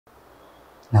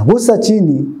Nagusa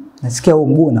chini, nasikia huu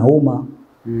mguu unauma.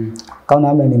 Kaona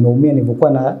kama nimeumia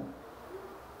nilipokuwa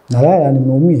nalala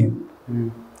nimeumia.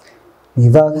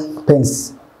 Nivaa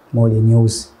pants moja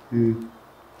nyeusi.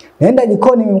 Naenda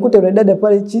jikoni nimemkuta yule dada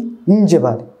pale nje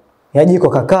pale. Ya jiko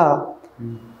kakaa.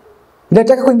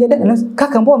 Nataka kuingia ndani,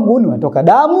 kaka mbona mguuni unatoka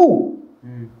damu?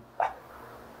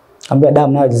 Ambia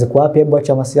damu nayo ziko wapi? Hebu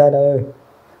acha masiara wewe.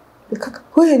 Kaka,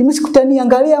 wewe nimesikutania,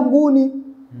 angalia mguuni.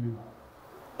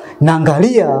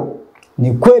 Naangalia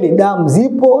ni kweli damu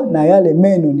zipo na yale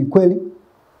meno ni kweli.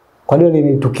 Kwa hiyo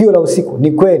ni tukio la usiku,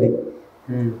 ni kweli.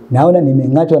 Naona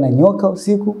nimeng'atwa na nyoka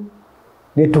usiku.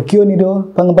 Ile tukio ndio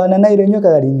pambana na ile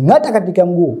nyoka alining'ata katika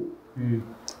mguu.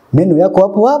 Meno yako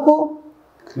hapo hapo.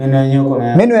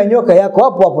 Meno ya nyoka yako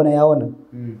hapo hapo nayaona.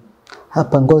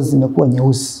 Hapa ngozi imekuwa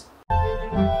nyeusi.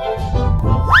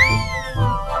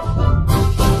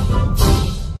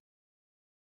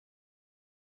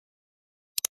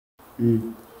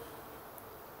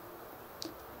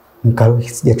 Nikarudi,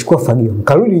 sijachukua fagio.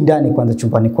 Nikarudi ndani kwanza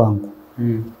chumbani kwangu.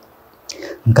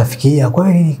 Nikafikiria kwa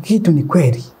hiyo kitu ni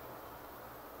kweli.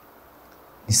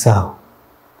 Ni sawa.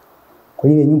 Kwa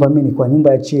ile nyumba mimi ni kwa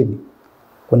nyumba ya chini.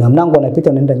 Kuna mlango unapita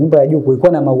unaenda nyumba ya juu,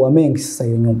 kulikuwa na maua mengi sasa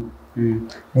hiyo nyumba.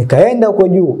 Nikaenda huko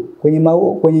juu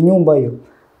kwenye nyumba hiyo.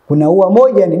 Kuna ua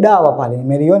moja ni dawa pale.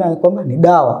 Nimeliona kwamba ni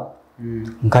dawa.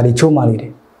 Nikalichoma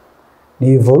lile.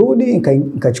 Nilivorudi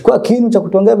nikachukua kinu cha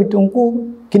kutongea vitunguu,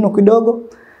 kinu kidogo,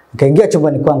 nikaingia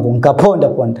chumbani kwangu,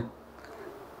 nikaponda.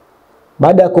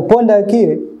 Baada ya kuponda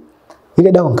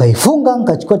ile dawa nikaifunga,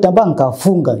 nikachukua tambaa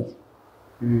nikafunga.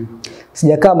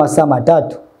 Sijakaa masaa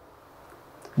 3.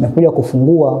 Nakuja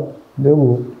kufungua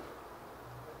ndugu.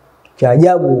 Cha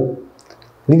ajabu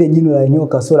lile jino la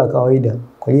nyoka sio la kawaida.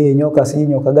 Kwa hiyo nyoka si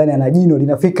nyoka gani ana jino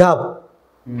linafika hapo.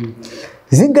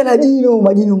 Zinga la jino,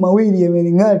 majino mawili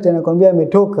yamening'ata nakwambia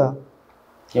yametoka.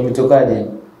 Yametokaje?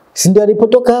 Si ndio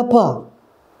alipotoka hapa.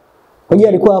 Kwa hiyo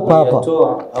alikuwa hapa.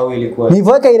 Au ilikuwa?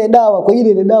 Niliweka ile dawa, kwa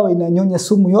hiyo ile dawa inanyonya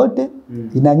sumu yote,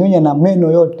 inanyonya na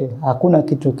meno yote. Hakuna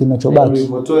kitu kinachobaki.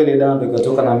 Nilipotoa ile dawa ndio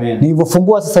ikatoka na meno.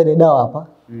 Nilipofungua sasa ile dawa hapa,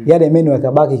 yale meno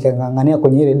yakabaki kangangania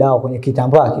kwenye ile dawa kwenye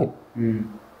kitambaa kile.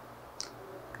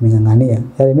 Nimengangania.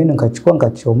 Yale meno nikachukua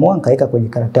nikachomoa nikaweka kwenye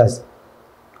karatasi.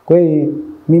 Kweli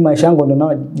mimi maisha yangu ndo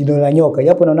naona jino la nyoka,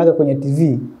 japo naonaga kwenye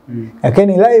TV.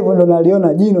 Lakini live ndo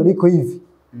naliona jino liko hivi.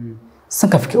 Sasa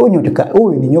nikafikiria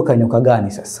huyu ni nyoka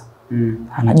gani sasa?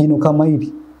 Ana jino kama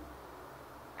hili.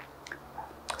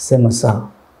 Sema sawa.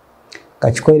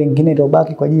 Kachukua ile nyingine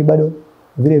iliyobaki kwa ajili bado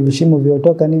vile vishimo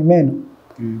vyotoka ni meno.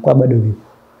 Kwa bado vipo.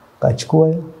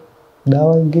 Kachukua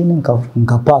dawa nyingine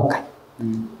nikapaka.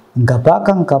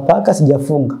 Nikapaka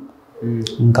sijafunga.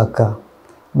 Nikakaa.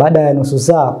 Baada ya nusu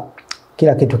saa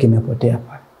kila kitu kimepotea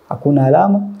pale. Hakuna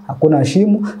alama, hakuna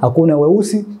shimo, hakuna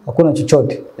weusi, hakuna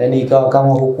chochote. Yaani ikawa kama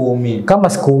hukuumia. Kama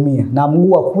sikuumia na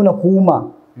mguu hakuna kuuma.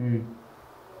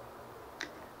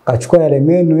 Kachukua yale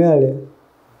meno yale.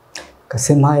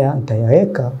 Kasema haya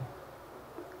nitayaweka.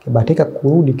 Kibatika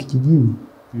kurudi kijijini.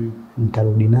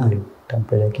 Nitarudi nayo,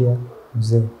 nitampelekea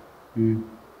mzee.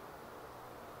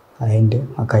 Aende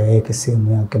akayaweke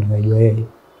sehemu yake anayojua yeye.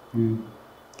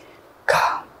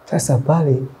 Sasa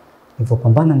pale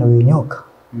nilipopambana na yule nyoka,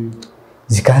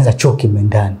 zikaanza choki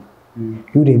ndani.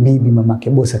 Yule bibi mamake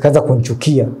bosi akaanza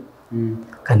kunichukia.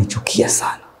 Kanichukia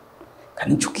sana.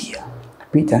 Kanichukia.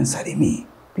 Pita nsalimii,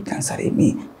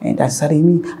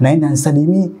 naenda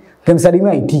nsalimii,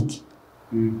 Kamsalimia Tiki.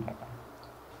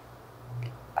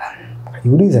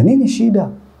 Aliuliza nini shida?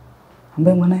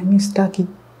 Ambaye mwanae mimi sitaki.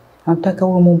 Nataka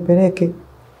uwe mumpeleke.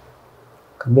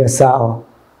 Kaambia sawa,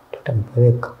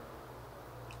 tutampeleka.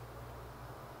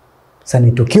 Sasa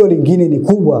ni tukio lingine ni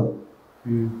kubwa.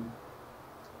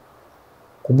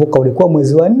 Kumbuka ulikuwa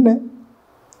mwezi wa 4.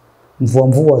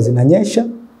 Mvua zinanyesha.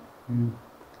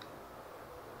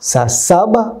 Saa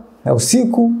 7 ya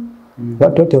usiku.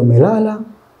 Watu wote wamelala.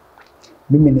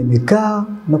 Mimi nimekaa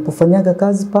napofanyaga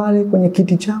kazi pale kwenye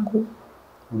kiti changu.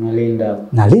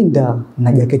 Nalinda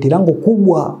na jaketi langu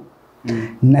kubwa.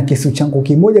 Na kisu changu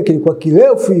kimoja kilikuwa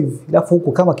kirefu hivi, alafu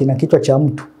huko kama kina kichwa cha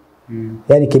mtu.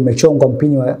 Yaani kimechongwa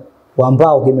mpini wa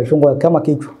mbao, kimechongwa kama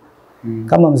kichwa.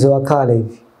 Kama mzee wa kale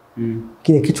hivi.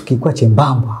 Kile kitu kilikuwa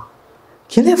chembamba.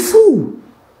 Kirefu.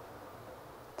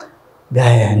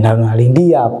 Na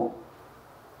nalindia hapo.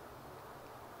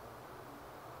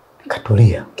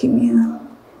 Nikatulia kimya.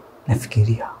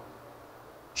 Nafikiria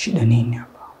shida nini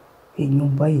hapa? Hii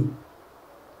nyumba hii.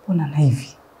 Mbona na hivi?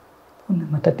 Mbona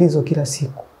matatizo kila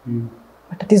siku?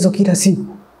 Matatizo kila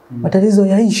siku. Matatizo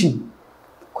yaishi.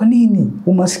 Kwa nini?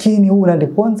 Umaskini huu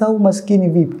unaliponza au umaskini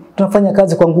vipi? Tunafanya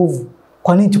kazi kwa nguvu.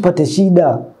 Kwa nini tupate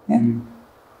shida?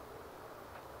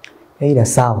 ila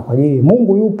sawa, kwa ajili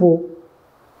Mungu yupo.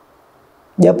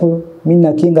 Japo mimi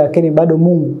na kinga, lakini bado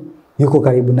Mungu yuko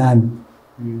karibu nami.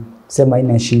 Sema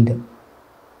haina shida.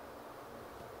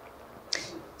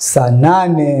 Saa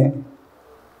 8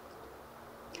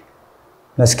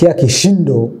 nasikia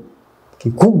kishindo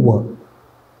kikubwa.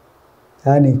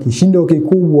 Yaani kishindo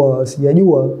kikubwa,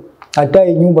 sijajua hata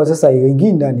hii nyumba sasa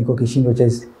ingine ndani kwa kishindo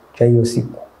cha hiyo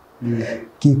siku.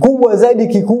 Kikubwa zaidi,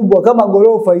 kikubwa kama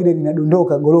gorofa ile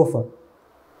linadondoka gorofa.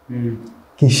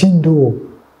 Kishindo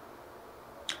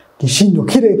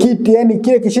kile kiti, yani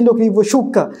kile kishindo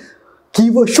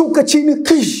kilivyoshuka chini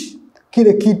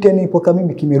kile kiti, yani ipoka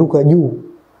mimi kimeruka juu.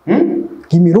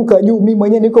 Kimeruka juu, mimi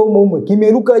mwenyewe niko humo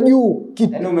kimeruka juu.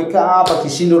 Yaani umekaa hapa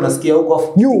kishindo unasikia huko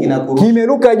afu kinakuruka.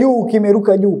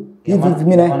 Kimeruka juu. Hivi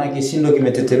mimi naona kishindo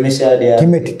kimetetemesha hadi hapo.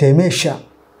 Kimetetemesha.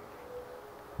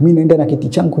 Mimi naenda na kiti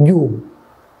changu juu.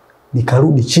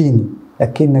 Nikarudi chini,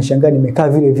 lakini nashangaa nimekaa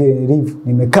vile vile nilivyo.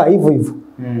 Nimekaa hivyo.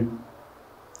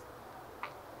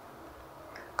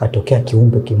 Katokea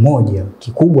kiumbe kimoja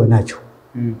kikubwa nacho.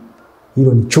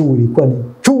 Hilo ni chui, ilikuwa ni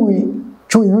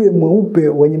chui yule mweupe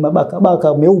wenye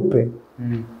mabaka meupe.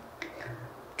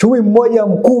 Chui mmoja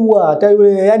mkubwa, hata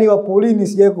yule yani wa polini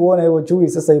sijawahi kuona hivyo chui.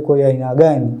 Sasa yuko ya aina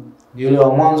gani? Yule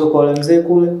wa mwanzo kwa yule mzee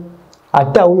kule?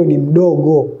 Hata huyo ni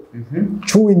mdogo.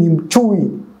 Chui ni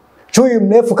chui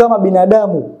mrefu kama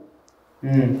binadamu.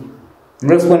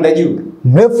 Mrefu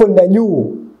kwenda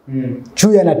juu.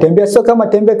 Chui anatembea sio kama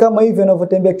tembea kama hivi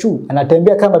anavyotembea chui.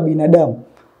 Anatembea kama binadamu.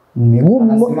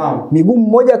 Miguu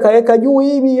mmoja kaweka juu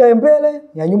hivi ya mbele,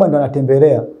 ya nyuma ndo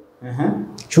anatembelea.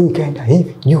 Chui kaenda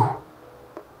hivi juu.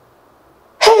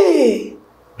 Hey!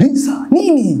 Lisa,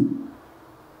 nini?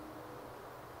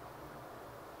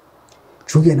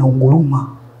 Chui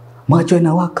anaunguruma. Macho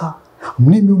yanawaka.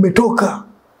 Mlimi umetoka.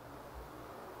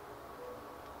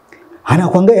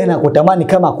 Anakuangalia na kutamani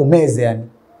kama kumeze yani.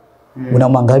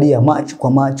 Unamwangalia macho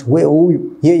kwa macho, wewe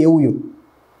huyu, yeye huyu.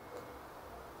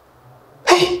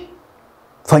 Hey!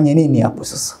 Fanye nini hapo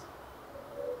sasa?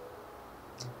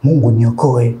 Mungu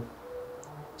niokoe.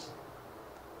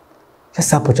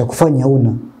 Sasa hapo cha kufanya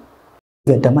huna.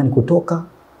 Unatamani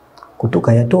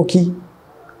kutoka yatoki.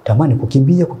 Tamani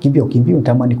kukimbia,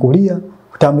 utamani kulia.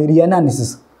 Utamilia nani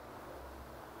sasa?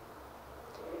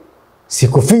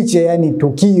 Sikufiche yani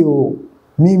tukio,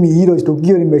 mimi hilo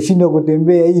tukio nimeshindwa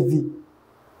kutembea hivi.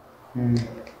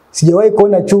 Sijawahi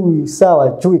kuona chui, sawa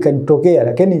chui kanitokea,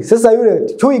 lakini sasa yule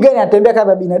chui gani anatembea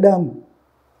kama binadamu?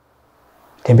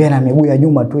 Tembea na miguu ya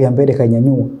nyuma tu, ya mbele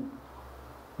kanyanyua.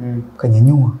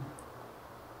 Kanyanyua.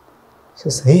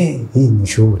 Sasa hii ni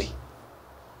shughuli.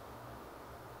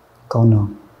 Kaona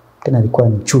tena alikuwa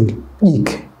ni chui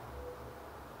jike.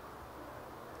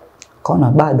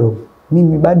 Kaona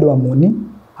mimi bado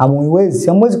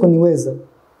hamwezi kuniweza.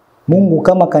 Mungu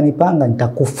kama kanipanga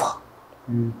nitakufa.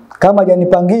 Kama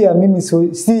hajanipangia mimi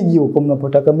siji huko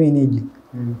mnapotaka mimi nije.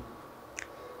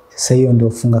 Sasa hiyo ndio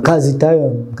funga kazi tayo.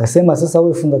 Nikasema sasa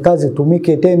wewe funga kazi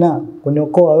utumike tena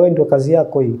kuniokoa wewe, ndio kazi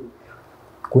yako hii.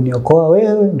 Kuniokoa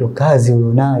wewe ndio kazi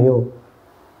ulionayo.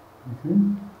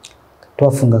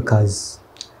 Toa funga kazi.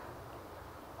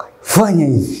 Fanya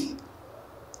hivi.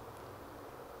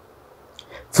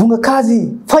 Funga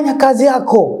kazi, fanya kazi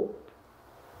yako.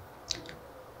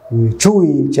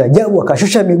 Chui cha ajabu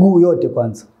akashusha miguu yote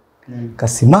kwanza.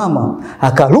 Kasimama,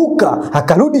 akaruka,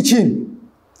 akarudi chini.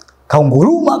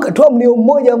 Kaunguruma, akatoa mlio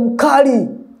mmoja mkali.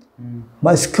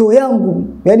 Masikio yangu,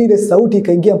 yani ile sauti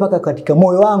ikaingia mpaka katika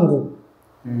moyo wangu.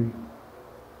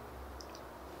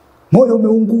 Moyo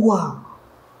umeungua.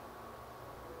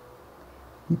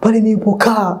 Pale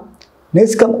nilipokaa,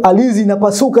 nahisi kama alizi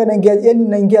inapasuka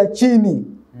naingia chini.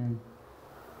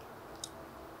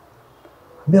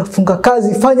 Ambia funga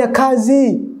kazi, fanya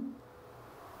kazi.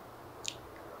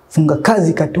 Funga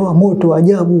kazi, katoa moto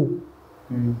ajabu.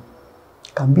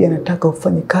 Kaambia nataka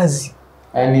ufanye kazi.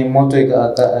 Yaani moto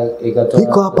ikatoa.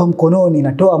 Iko hapa mkononi,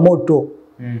 natoa moto.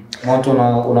 Moto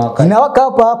unawaka. Inawaka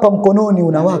hapa mkononi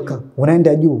unawaka,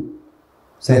 unaenda juu.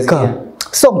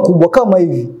 Sio mkubwa kama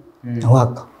hivi.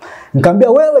 Nawaka.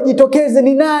 Nikamwambia wewe jitokeze,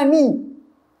 ni nani?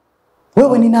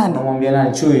 Wewe ni nani? Namwambia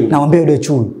nani? Chui. Namwambia yule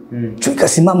chui. Chui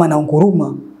kasimama na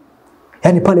unguruma.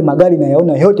 Yaani pale magari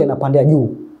nayaona yote yanapanda juu.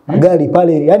 Magari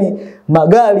pale, yani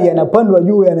magari yanapandwa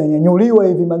juu, yananyanyuliwa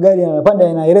hivi, magari yanapanda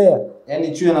yanaelea.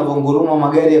 Yaani chui anavunguruma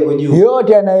magari yako juu.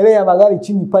 Yote yanaelea, magari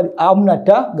chini pale hamna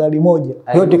ta gari moja.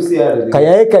 Yote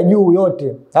kayaeka juu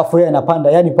yote. Alafu yeye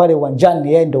anapanda, yani pale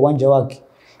uwanjani, yeye ndio uwanja wake.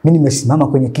 Mimi nimesimama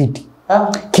kwenye kiti.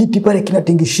 Kiti pale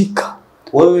kinatingishika.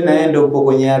 Wewe naenda upo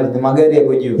kwenye ardhi, magari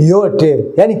yako juu. Yote,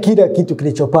 yani kila kitu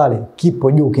kilicho pale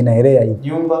kipo juu kinaelea hivi.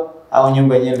 Nyumba au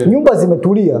nyumba yenyewe? Nyumba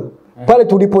zimetulia. Pale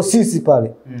tulipo sisi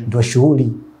pale ndio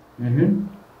shughuli.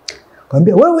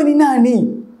 Kaambia wewe ni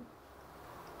nani?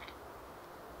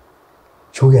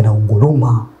 Chui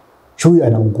anaunguruma. Chui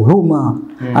anaunguruma.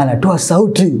 Anatoa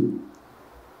sauti.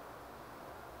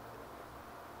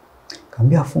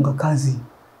 Kaambia funga kazi.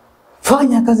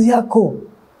 Fanya kazi yako.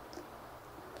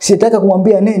 Sitaka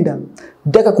kumwambia nenda.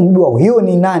 Nataka kumjua hiyo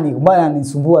ni nani, maana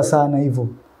anisumbua sana hivyo.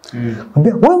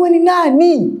 Kaambia wewe ni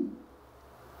nani?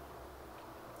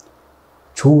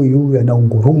 Chui huyu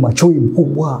anaunguruma, chui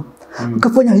mkubwa.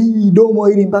 Akafanya hii domo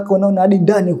hili mpaka unaona hadi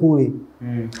ndani kule.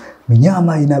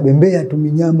 Minyama inabembea tu,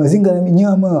 minyama, zinga na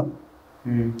minyama.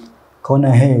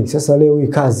 Kaona sasa leo hii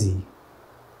kazi.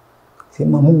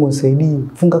 Sema Mungu nisaidie,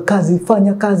 funga kazi,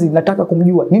 fanya kazi, nataka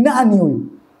kumjua ni nani huyu.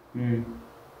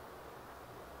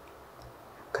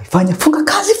 Kaifanya funga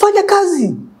kazi, fanya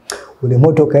kazi. Ule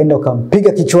moto kaenda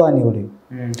ukampiga kichwani ule.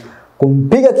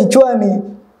 Kumpiga kichwani,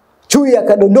 chui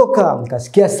akadondoka.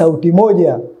 Nikasikia sauti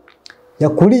moja ya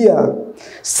kulia.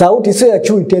 Sauti sio ya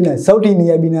chui tena, sauti ni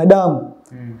ya binadamu.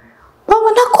 Mama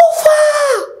nakufa.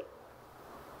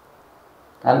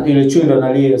 Ile chui ndo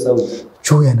analia hiyo sauti.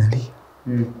 Chui analia.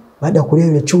 Baada ya kulia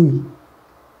ile chui,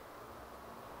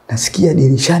 nasikia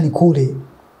dirishani kule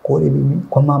bibi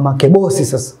kwa mama Kebosi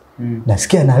sasa.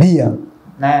 Nasikia analia.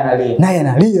 Naye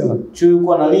analia. Chui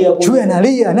yuko analia. Chui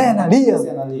analia, naye analia.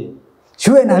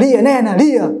 Chui analia, naye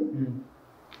analia.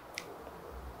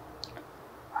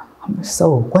 Sasa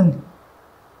kwani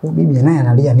huyu bibi naye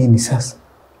analia nini sasa?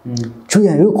 Chui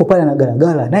yuko pale na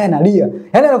garagara, naye analia.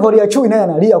 Yaani anavolia chui naye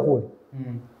analia kule.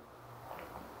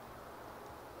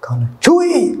 Kaona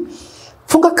chui,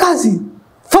 funga kazi,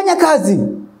 fanya kazi.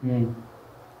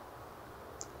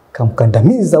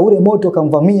 Kamkandamiza ule moto,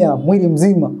 kamvamia mwili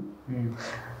mzima.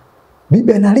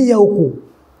 Bibi analia huku.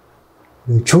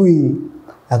 Chui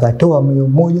akatoa mlio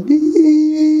mmoja.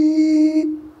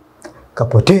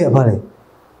 Kapotea pale.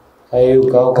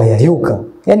 Kayayuka.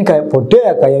 Yaani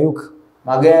kapotea, kayayuka.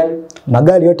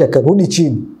 Magari yote yakarudi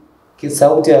chini.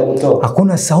 Sauti ya kutoka.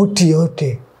 Hakuna sauti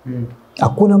yote.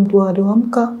 Hakuna mtu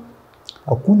aliamka.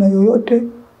 Hakuna yoyote.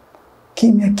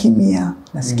 Kimya kimya.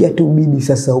 Nasikia tu bibi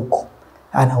sasa huko.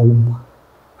 Anaumwa.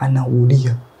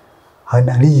 Anaulia.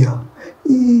 Analia.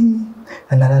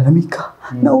 Analalamika.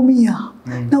 Naumia.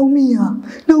 Naumia.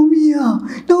 Naumia.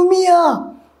 Naumia.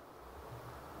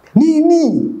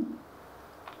 Nini?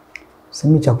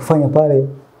 Sema cha kufanya pale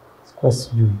kwa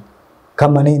sijui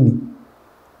kama nini.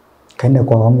 Kaenda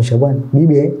kwa amsha bwana,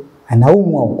 bibi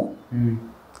anaumwa huko.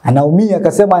 Anaumia,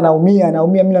 akasema anaumia,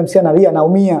 mimi namsikia analia,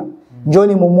 anaumia.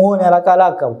 Njoni mumuone haraka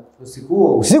haraka.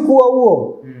 Usiku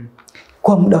huo.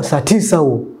 Kwa muda wa saa 9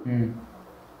 huo.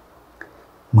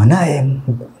 Mwanae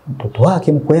mtoto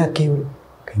wake mkwe yake yule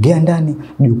kaingia ndani,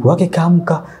 mjukuu wake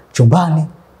kaamka chumbani.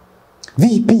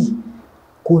 Vipi?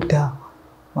 Kuta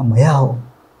mama yao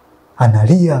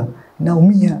analia,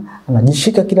 naumia,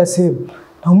 anajishika kila sehemu.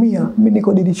 Naumia, mimi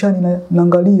niko dirishani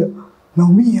naangalia.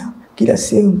 Naumia kila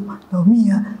sehemu,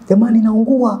 naumia. Jamani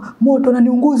naungua, moto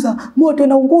unaniunguza, moto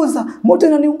unaunguza, moto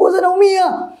unaniunguza,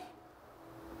 naumia.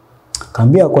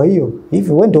 Kaambia kwa hiyo,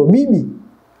 hivi wewe ndio bibi?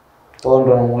 Wao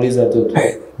ndo namuuliza mtoto.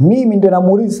 Mimi ndio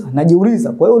namuuliza,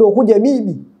 najiuliza. Kwa hiyo uliokuja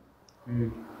bibi?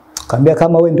 Kaambia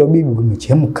kama wewe ndio bibi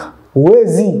umechemka.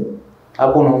 Uwezi.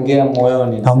 Hapo unaongea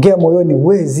moyoni. Naongea moyoni,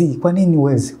 uwezi. Kwa nini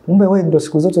uwezi? Kumbe wewe ndio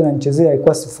siku zote unanichezea,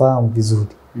 ilikuwa sifahamu vizuri.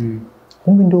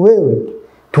 Kumbe ndio wewe.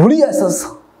 Tulia sasa.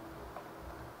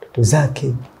 Toto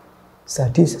zake saa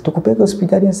 9 tukupeleka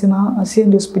hospitali, anasema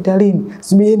asiende hospitalini.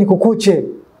 Subirini kukuche.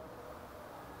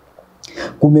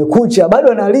 Kumekucha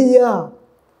bado analia.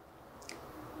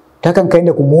 Nataka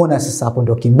nikaende kumuona sasa, hapo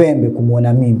ndo kimbembe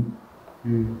kumuona mimi.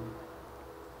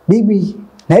 Bibi,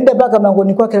 naenda mpaka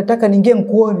mlangoni kwake, nataka niingie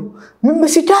nikuone. Mimi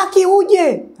sitaki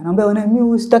uje. Anamwambia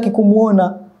mimi sitaki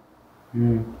kumuona.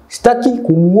 Sitaki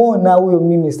kumuona huyo,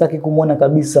 mimi sitaki kumuona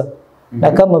kabisa.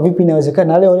 Na kama vipi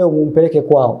inawezekana leo mumpeleke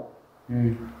kwao.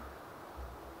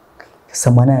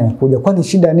 Sasa mwanae anakuja, kwani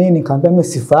shida nini? Kaambia mimi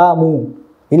sifahamu.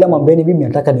 Ila mwambieni bibi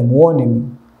nataka nimuone mimi.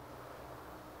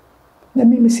 Na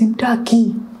mimi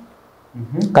simtaki.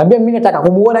 Kaambia mimi nataka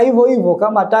kumuona hivyo hivyo,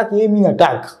 kama hataki yeye mimi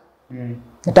nataka.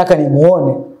 Nataka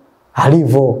nimuone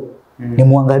alivyo.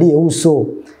 Nimuangalie uso.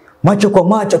 Macho kwa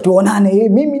macho tuonane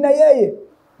mimi na yeye.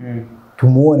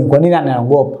 Tumuone kwa nini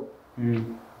anaogopa.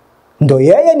 Ndo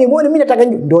yeye nimuone, mimi nataka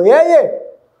ndo yeye.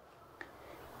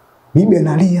 Bibi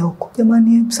analia huko,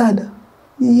 jamani msaada.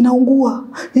 Inaungua,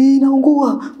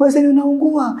 inaungua, wazee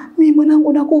unaungua. Mimi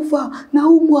mwanangu nakufa,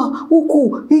 naumwa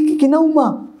huku, hiki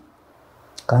kinauma.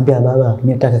 Kaambia baba,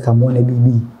 mimi nataka kamuone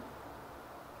bibi.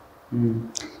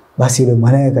 Basi yule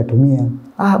mwanae katumia,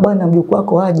 bwana mjukuu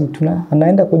wako haji,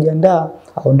 anaenda kujiandaa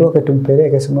aondoke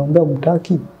tumpeleke. Simwambia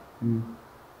mtaki.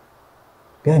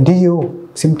 Ya ndio,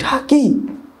 simtaki.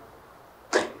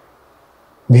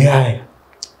 Biaya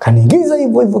kaniingiza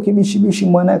hivyo kibishibishi.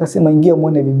 Mwanae akasema ingia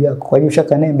muone bibi yako. Kwa hiyo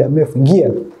shaka naye muda mrefu,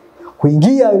 ingia.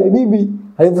 Kuingia yule bibi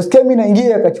alivyosikia mimi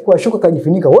naingia akachukua shuka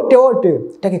kajifunika. Wote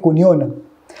sitaki kuniona.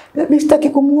 Mimi sitaki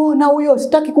kumuona huyo,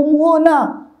 sitaki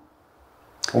kumuona.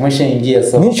 Umeshaingia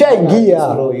sasa.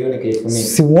 Nishaingia.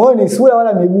 Simuoni sura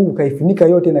wala miguu, kaifunika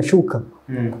yote na shuka.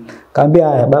 Kaambia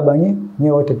haya baba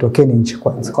nye wote tokeni nje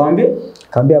kwanza.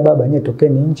 Kaambia baba nye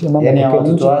tokeni nje, mama yani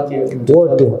tokeni nje.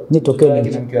 Wote nye tokeni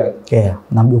nje.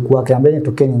 Na mjukuu wake kaambia nye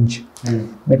tokeni nje.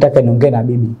 Nataka niongee na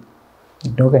bibi.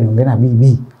 Niongee na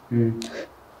bibi.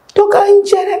 Toka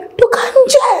nje, toka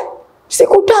nje.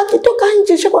 Sikutaki, toka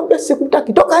nje. Shakwambia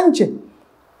sikutaki, toka nje.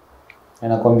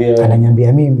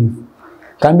 Ananiambia mimi.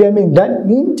 Kaambia mimi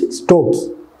ndani nje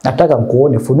stoki. Nataka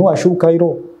nikuone, funua shuka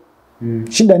hilo.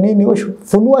 Shida nini wewe?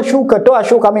 Funua shuka, toa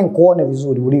shuka mimi nikuone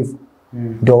vizuri ulivyo.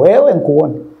 Ndio wewe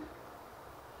nikuone.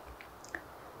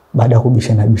 Baada ya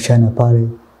kubishana pale, mimi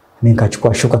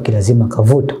nikachukua shuka kilazima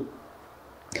kavuta.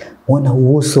 Muona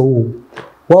uso huu.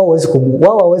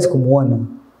 Wao hawezi kumuona.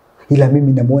 Ila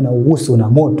mimi namuona uso na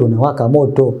moto na waka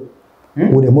moto.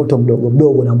 Ule moto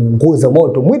mdogo na muunguza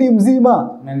moto mwili mzima.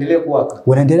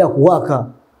 Unaendelea kuwaka.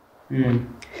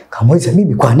 Kamuuliza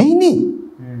bibi, kwa nini?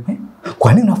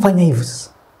 Kwa nini unafanya hivyo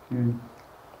sasa?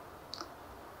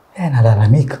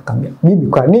 Analalamika. Kaambia bibi,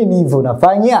 kwa nini hivyo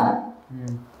unafanya?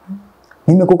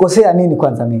 Nimekukosea nini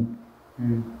kwanza mimi?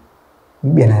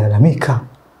 Bibi analalamika.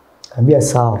 Kaambia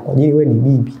sawa, kwa hiyo wewe ni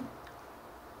bibi.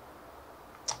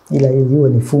 Ila hiyo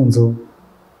ni funzo.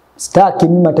 Sitaki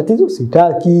mimi matatizo,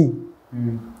 sitaki.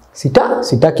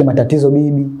 Sitaki matatizo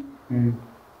bibi.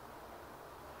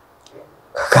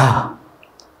 Kaka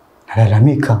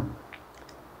analalamika.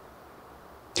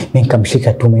 Mimi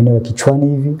nikamshika tu maeneo ya kichwani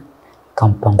hivi,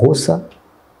 kampangusa.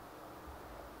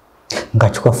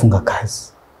 Nikachukua funga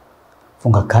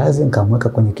kazi nikamweka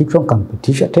kwenye kichwa,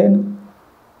 nikampitisha tena.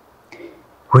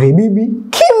 Yule bibi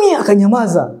kimya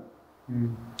akanyamaza.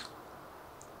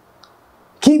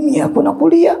 Kimya, hakuna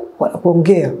kulia wala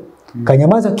kuongea.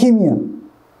 Kanyamaza kimya.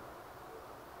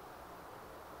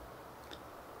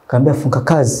 Kaambia funga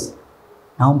kazi,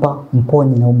 naomba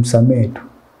mponye na umsamehe tu.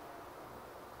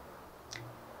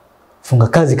 Funga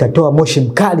kazi katoa moshi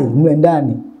mkali mle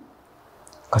ndani.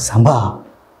 Kasambaa.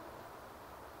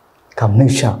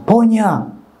 Kamlisha, ponya.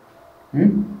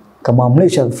 Kama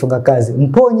amlisha funga kazi,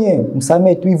 mponye,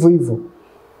 msamehe tu hivyo.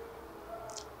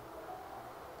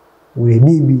 Ule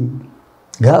bibi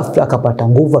ghafla akapata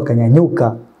nguvu,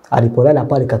 akanyanyuka. Alipolala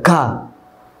pale kakaa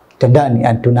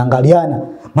kitandani, tunaangaliana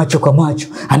macho kwa macho,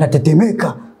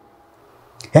 anatetemeka.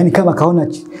 Yaani kama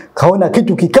kaona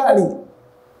kitu kikali.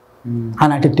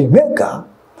 Anatetemeka.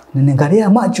 Ananiangalia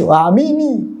macho,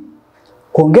 aamini.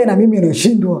 Kuongea na mimi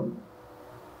anashindwa.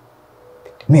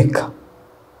 Tetemeka.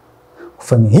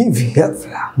 Kufanya hivi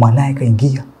ghafla mwanae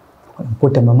kaingia.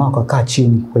 Anamkuta mamako akaa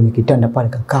chini kwenye kitanda pale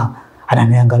kakaa.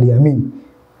 Ananiangalia mimi.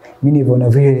 Mimi niliona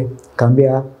vile,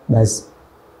 kaambia basi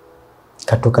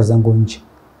katoka zangu nje.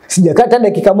 Sijakata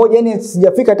dakika moja, yani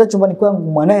sijafika hata chumbani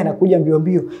kwangu, mwanae anakuja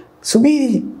mbio.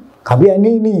 Subiri. Kaambia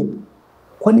nini?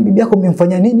 Kwani bibi yako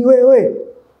umemfanya nini wewe?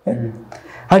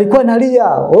 Alikuwa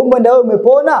analia, "Omba ndio wewe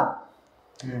umepona?"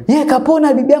 Yeye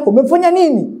kapona, bibi yako umemfanya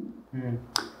nini?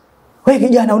 Wewe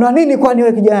kijana una nini kwani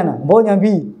wewe kijana? Mbona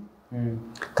mbii?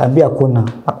 Kaambia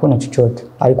hakuna chochote.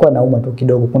 Alikuwa anauma tu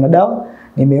kidogo. Kuna dawa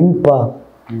nimempa.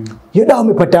 Hiyo dawa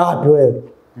umepata wapi wewe?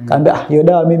 Kaambia hiyo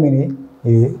dawa mimi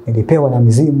nilipewa na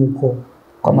mizimu huko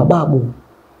kwa mababu.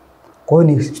 Kwa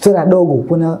hiyo ni story dogo,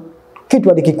 kuna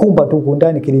kitu alikikumba tu huko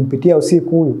ndani kilimpitia usiku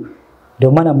huyu.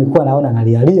 Ndio maana mlikuwa naona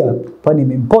analialia, kwani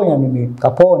nimemponya mimi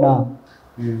kapona.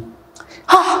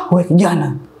 Wewe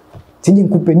kijana, siji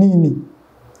nikupe nini?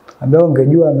 Ambao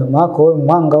ungejua mama yako wewe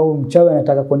mwanga au mchawi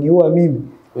anataka kuniua mimi.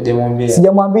 Hujamwambia?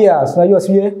 Sijamwambia, unajua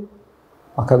sije.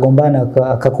 Akagombana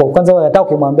kwanza wewe hata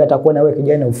ukimwambia atakuwa na wewe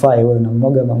kijana ufai wewe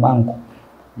unamnoga mamangu.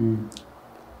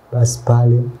 Basi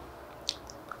pale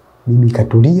bibi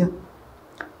katulia.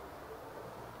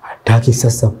 Hataki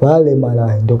sasa pale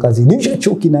mara ndo kazidisha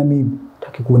chuki na mimi.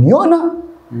 Hataki kuniona.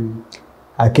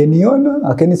 Akiniona,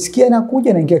 akinisikia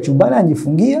nakuja naingia chumbani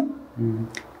anajifungia.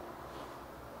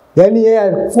 Yaani yeye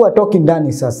alikuwa toki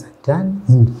ndani sasa. Ndani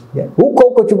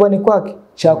huko chumbani kwake.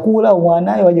 Chakula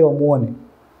mwanae waje wamuone.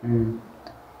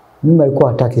 Mimi alikuwa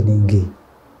hataki niingie.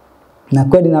 Na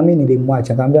kweli na mimi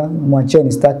nilimwacha, akamwambia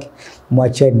mwacheni sitaki,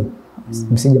 mwacheni.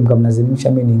 Msije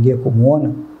mkamlazimisha mimi niingie kumuona.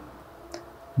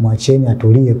 Mwacheni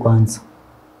atulie kwanza.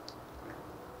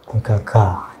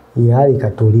 Nikakaa. Hii hali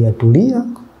ikatulia.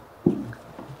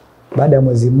 Baada ya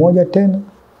mwezi mmoja tena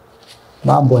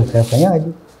mambo yakafanyaje?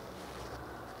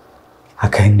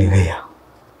 Akaendelea.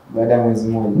 Baada ya mwezi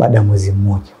mmoja. Baada ya mwezi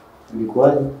mmoja.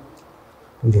 Ilikuwaje?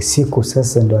 Ile siku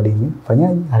sasa ndo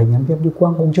alinifanyaje? Aliniambia mjukuu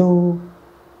wangu njoo.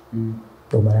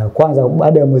 Ndio mara ya kwanza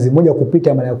baada ya mwezi mmoja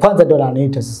kupita, mara ya kwanza ndo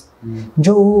ananiita sasa.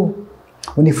 Njoo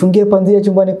unifungie panzia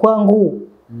chumbani kwangu.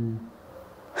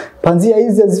 Panzia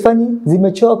hizi hazifanyi,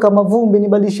 zimechoka mavumbi,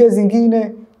 nibadilishie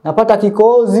zingine, napata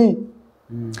kikohozi.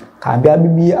 Kaambia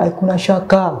bibi, hakuna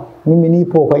shaka, mimi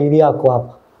nipo kwa ajili yako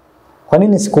hapa. Kwa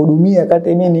nini sikuhudumia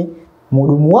kati mimi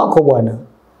mhudumu wako bwana?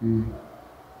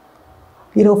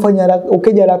 Ila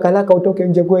ukija haraka utoke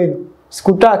nje kwenu.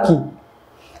 Sikutaki.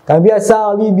 Kaambia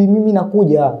sawa bibi, mimi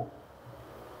nakuja.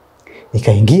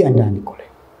 Nikaingia ndani kule.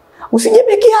 Usije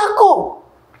peke yako.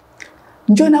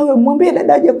 Njoo na wewe mwambie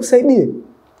dada aje akusaidie.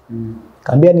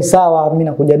 Kaambia ni sawa, mimi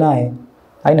nakuja naye.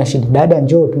 Haina shida, dada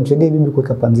njoo tumsaidie bibi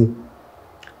kuweka panzia.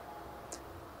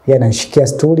 Yeye anashikia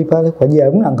stuli pale kwa ajili ya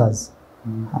hamna ngazi.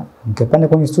 Nikapanda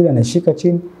kwenye stuli anashika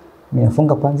chini, mimi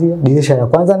nafunga panzia. Dirisha la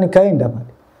kwanza nikaenda pale.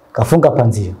 Kafunga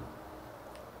panzia.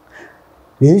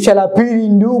 Dirisha la pili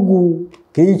ndugu,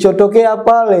 kilichotokea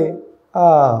pale,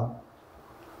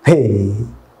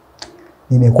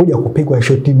 nimekuja kupigwa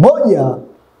shoti moja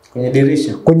kwenye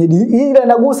dirisha. Ile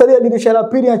nagusa ile dirisha la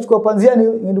pili, nachukua panzia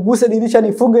nigusa dirisha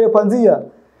nifunge ile panzia.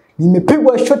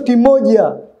 Nimepigwa shoti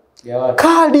moja.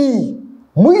 Kali,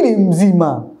 mwili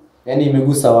mzima. Yaani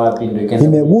imegusa wapi ndio ikaanza?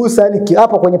 Imegusa yani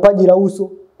hapa kwenye paji la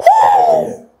uso.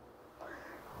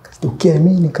 Kasitukia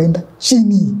mimi nikaenda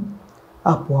chini.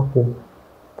 Hapo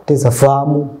poteza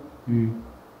fahamu.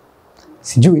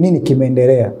 Sijui nini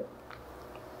kimeendelea.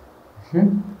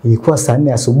 Ilikuwa saa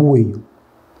 4 asubuhi hiyo.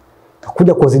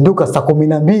 Nakuja kuzinduka saa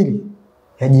 12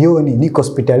 ya jioni, niko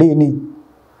hospitalini.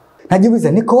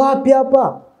 Najiuliza niko wapi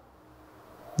hapa?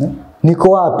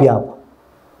 Niko wapi hapa?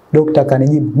 Daktari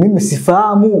kanijibu, mimi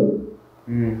sifahamu.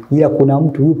 Ila kuna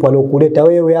mtu yupo aliyokuleta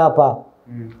wewe hapa.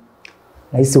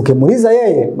 Na hisi ukimuuliza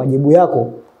yeye majibu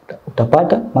yako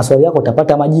utapata, maswali yako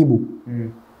utapata majibu.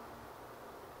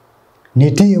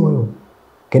 Nitie wewe.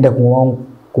 Kaenda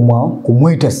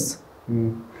kumwita sasa.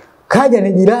 Kaja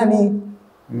ni jirani.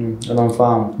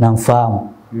 Unamfahamu? Namfahamu.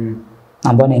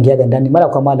 Ambaye anaingia ndani mara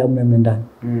kwa mara mle ndani.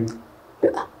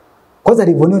 Kwanza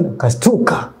alivyoniona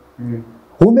kastuka.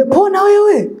 Umepona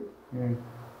wewe?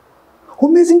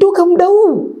 Umezinduka muda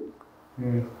huu?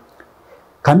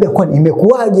 Kaambia kwani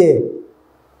imekuaje?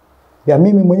 Ya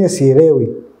mimi mwenyewe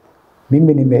sielewi.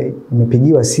 Mimi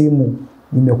nimepigiwa simu,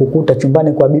 nimekukuta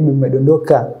chumbani kwa bibi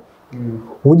umedondoka.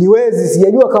 Hujiwezi,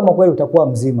 sijajua kama kweli utakuwa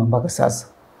mzima mpaka sasa.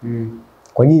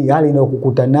 Kwa nini hali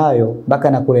inayokukuta nayo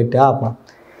mpaka nakuleta hapa?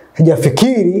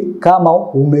 Sijafikiri kama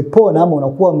umepona ama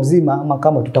unakuwa mzima ama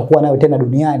kama tutakuwa nayo tena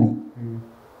duniani.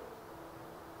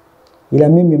 Ila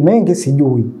mimi mengi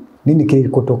sijui. Nini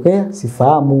kilikotokea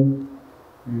sifahamu.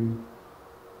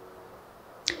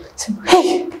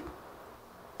 Hey!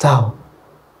 Sawa.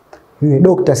 Yule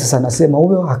daktari sasa anasema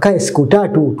huyo akae siku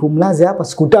 3, tumlaze hapa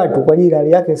siku 3 kwa ajili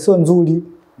hali yake sio nzuri.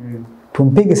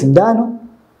 Tumpige sindano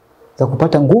za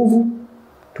kupata nguvu,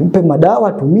 tumpe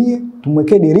madawa tumie,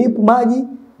 tumwekee drip maji.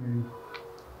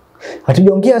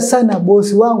 Hatujaongea sana,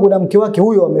 bosi wangu na mke wake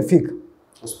huyo wamefika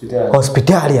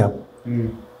hospitali hapo.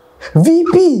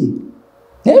 Vipi?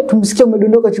 Tumsikia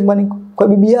umedondoka chumbani kwa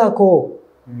bibi yako.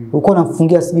 Uko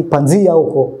unamfungia siji panzia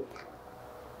huko.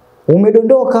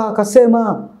 Umedondoka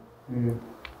akasema.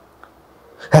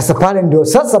 Sasa pale ndio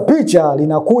sasa picha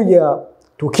linakuja,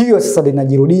 tukio sasa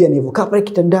linajirudia nilivyokaa pale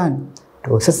kitandani.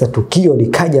 Ndio sasa tukio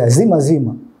likaja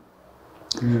zima.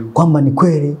 Kwamba ni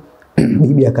kweli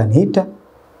bibi akaniita.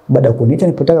 Baada ya kuniita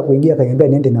nilipotaka kuingia akaniambia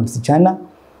niende na msichana.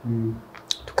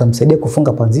 Tukamsaidia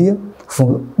kufunga panzia.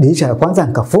 Dirisha la kwanza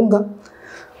nikafunga.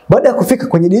 Baada ya kufika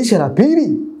kwenye dirisha la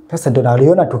pili, sasa ndo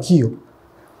naliona tukio.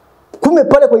 Kumbe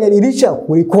pale kwenye dirisha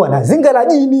kulikuwa na zinga la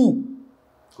jini.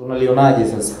 Unalionaje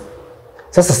sasa?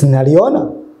 Sasa sinaliona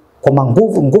kwa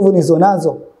nguvu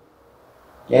nilizonazo.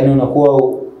 Yaani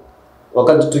unakuwa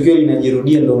wakati tukio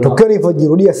linajirudia ndio tukio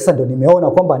lilivyojirudia sasa ndio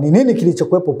nimeona kwamba ni nini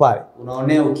kilichokuepo pale.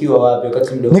 Unaonea ukiwa wapi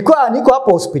wakati mdogo? Niko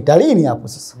hapo hospitalini hapo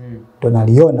sasa. Ndio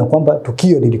naliona kwamba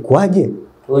tukio lilikuwaje.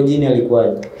 Kwa jini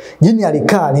alikuwaje? Jini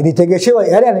alikaa, nilitegeshewa,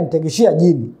 yale alinitegeshia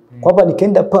jini. Kwamba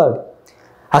nikaenda pale.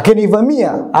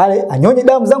 Akinivamia, anyonye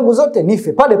damu zangu zote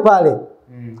nife pale pale.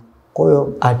 Kwa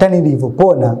hiyo hata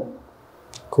nilivopona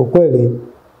kwa kweli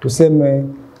tuseme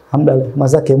alhamdulillah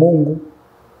zake Mungu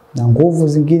na nguvu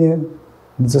zingine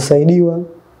nilizosaidiwa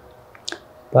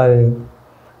pale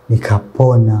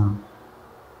nikapona.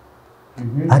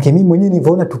 Ake mimi mwenyewe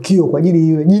niliona tukio kwa ajili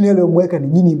yule jini aliyomweka ni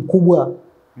jini mkubwa.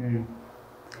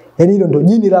 Yaani hilo ndio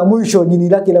jini la mwisho, jini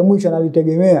lake la mwisho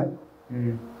analitegemea.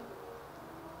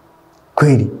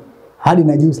 Kweli. Hadi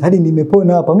najuzi, hadi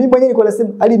nimepona hapa. Mimi mwenyewe nilikuwa nasema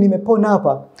hadi nimepona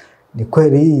hapa. Ni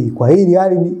kweli hii, kwa hili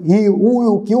hali hii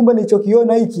huyu kiumbe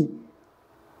nilichokiona hiki.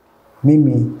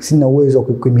 Mimi sina uwezo wa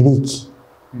kukimiliki.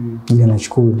 Ila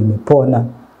nashukuru nimepona.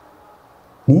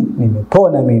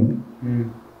 Nimepona mimi.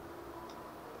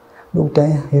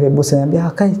 Daktari yule bosi ananiambia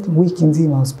akae wiki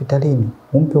nzima hospitalini,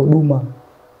 umpe huduma.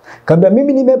 Kaambia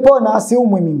mimi nimepona,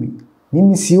 siumwi mimi.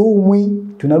 Mimi siumwi,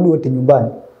 tunarudi wote nyumbani.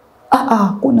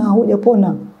 Kuna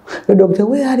hujapona. Yule daktari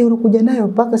wewe hali unakuja nayo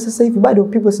mpaka sasa hivi bado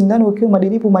upipo sindano ukiwa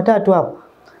madilipu matatu hapo.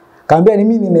 Kaambia ni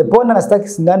mimi nimepona na sitaki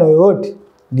sindano yoyote.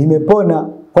 Nimepona.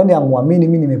 Kwani amuamini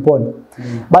mimi nimepona.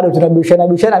 Bado tunabishana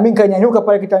mimi nikanyanyuka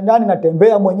pale kitandani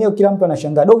natembea mwenyewe kila mtu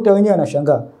anashangaa. Daktari wenyewe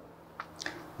anashangaa.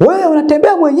 Wewe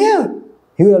unatembea mwenyewe?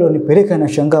 Yule alionipeleka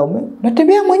anashangaa.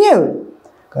 Unatembea mwenyewe?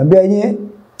 Kaambia yeye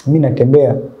mimi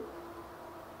natembea.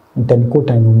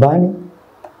 Mtanikuta nyumbani.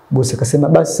 Bosi akasema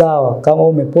basi sawa kama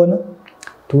umepona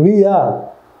tulia.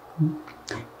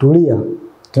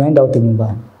 Tunaenda wote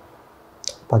nyumbani.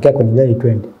 Pakia kwenye gari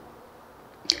twende.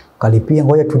 Kalipia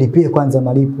ngoja tulipie kwanza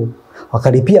malipo.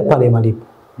 Wakalipia pale malipo.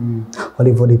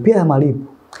 Walivyolipia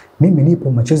malipo mimi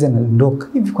nipo machozi yanadondoka.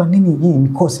 Hivi kwa nini hii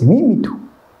nikose mimi tu?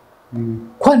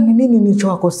 Kwa nini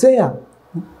nilichowakosea?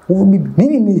 Huyu bibi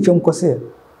nini nilichomkosea?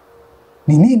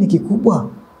 Ni nini kikubwa?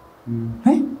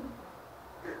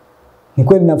 Ni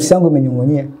kweli nafsi yangu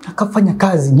imenyong'onyea. Akafanya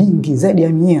kazi nyingi zaidi ya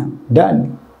 100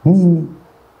 ndani. Mimi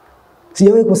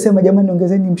sijawahi kusema jamani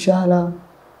ongezeni mshahara.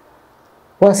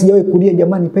 Wala sijawahi kulia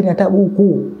jamani peni hata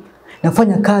buku.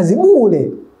 Nafanya kazi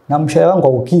bure na mshahara wangu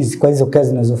haukizi kwa hizo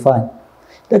kazi ninazofanya.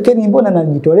 Lakini mbona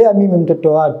najitolea mimi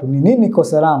mtoto wa watu? Ni nini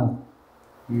kosa langu?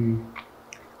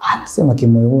 Anasema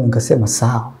kimoyo nikasema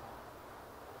sawa.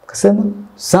 Akasema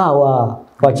sawa,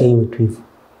 acha iwe tu hivyo.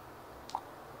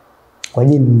 Kwa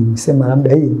nini nimesema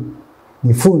labda hii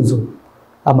ni funzo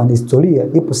ama ni historia,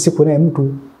 ipo siku naye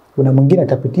mtu kuna mwingine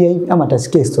atapitia hivi ama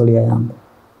atasikia historia yangu.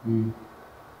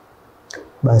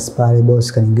 Basi pale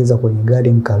boss kaniingiza kwenye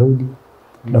gari nikarudi.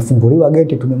 Tunafunguliwa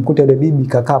geti tumemkuta yule bibi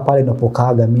kakaa pale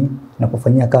napokaaga mimi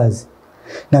napofanyia kazi.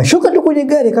 Na shuka tu kwenye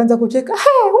gari kaanza kucheka.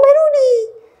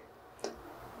 Umerudi.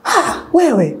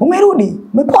 Wewe umerudi.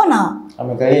 Umepona.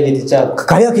 Amekalia kiti chako.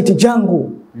 Kakalia kiti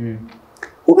changu.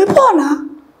 Umepona?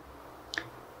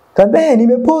 Kaambia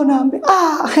nimepona.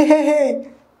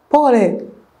 Pole.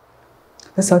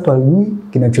 Sasa watu hawajui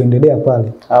kinachoendelea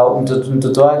pale. Au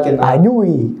mtoto wake na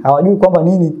hawajui kwamba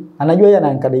nini. Anajua yeye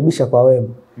ananikadibisha kwa wema.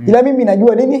 Ila mimi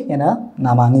najua nini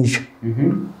yanamaanisha.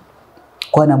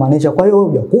 Kwa inamaanisha kwa hiyo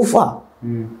hujakufa.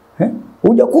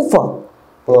 Hujakufa.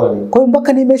 Pole. Kwa hiyo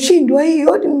mpaka nimeshindwa hii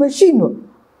yote nimeshindwa.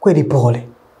 Kweli pole.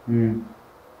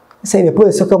 Sasa ile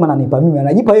pole sio kama ananipa mimi,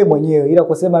 anajipa yeye mwenyewe ila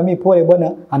kusema mimi pole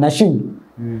bwana anashindwa.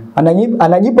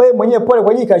 Anajipa yeye mwenyewe pole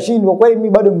kwa ajili kashindwa kweli mimi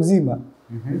bado mzima.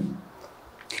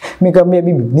 Nikamwambia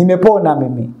bibi nimepona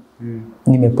mimi.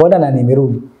 Nimepona na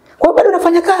nimerudi. Kwa hiyo bado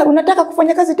unafanya kazi, unataka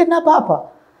kufanya kazi tena hapa?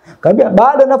 Kaambia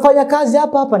bado nafanya kazi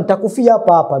hapa nitakufia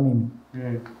hapa mimi.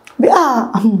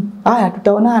 Haya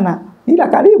tutaonana. Ila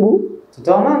karibu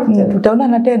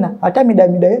tutaonana tena. Hata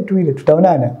mida yetu ile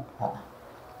tutaonana.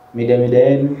 Mida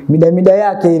yenu. Mida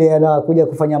yake ile anakuja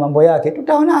kufanya mambo yake.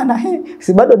 Tutaonana.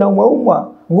 Si bado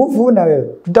naumwa. Nguvu una wewe.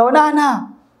 Tutaonana.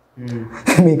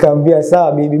 Nikamwambia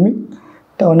sawa bibi mimi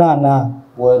tutaonana.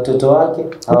 Watoto wake?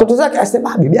 Watoto zake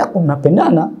asema bibi yako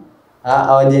mnapendana?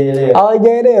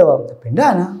 Hawajaelewa.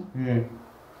 Mnapendana?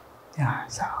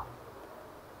 Sawa.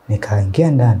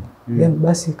 Nikaingia ndani.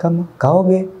 Basi kama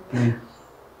kaoge.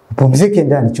 Pumzike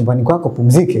ndani chumbani kwako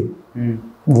pumzike.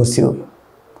 Bosi huyo.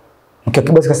 Mke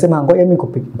wake bosi akasema ngoja mimi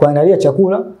kuandalia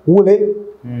chakula ule.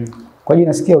 Kwa hiyo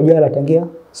nasikia ujala tangia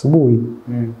asubuhi.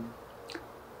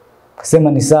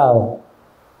 Akasema ni sawa.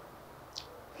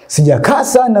 Sijakaa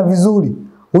sana vizuri.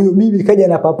 Huyo bibi kaja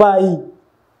na papai.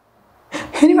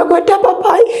 Nimekuletea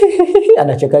papai.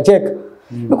 Anacheka.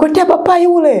 Nimekuletea papai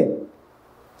ule.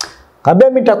 Kaambia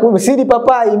mimi nitakusili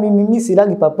papai, mimi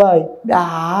silagi papai.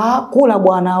 Kula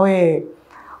bwana we.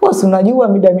 Wewe unajua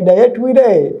mida yetu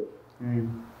ile.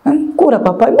 Kula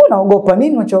papai. Mbona unaogopa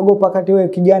nini? Unachoogopa wakati wewe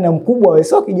kijana mkubwa wewe,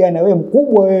 sio kijana wewe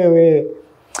mkubwa wewe.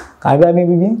 Kaambia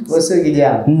mimi wewe sio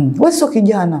kijana. Wewe sio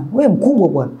kijana, wewe mkubwa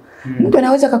bwana. Mtu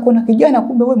anaweza akakuona kijana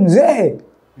kumbe wewe mzee.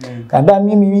 Kaambia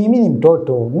mimi ni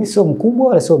mtoto, mimi sio mkubwa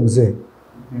wala sio mzee.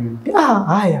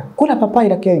 Haya, kula papai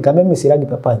lakini kaambia mimi silagi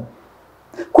papai.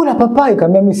 Kula papai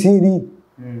kaambia mimi sili.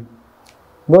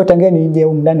 Wewe tangia nije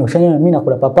huko ndani ushanyona mimi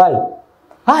nakula papai.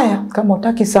 Haya, kama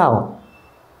utaki sawa.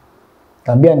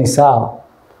 Kaambia ni sawa.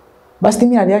 Basi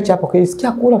mimi aliacha hapo,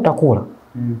 kisikia kula utakula.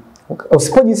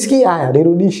 Usipojisikia haya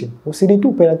nirudishe.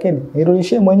 Usilitupe lakini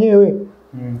nirudishie mwenyewe.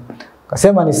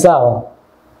 Kasema ni sawa.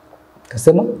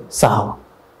 Kasema sawa.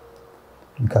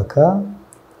 Nikakaa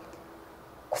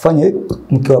kufanya,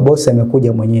 mke wa bosi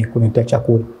amekuja mwenyewe kuniletea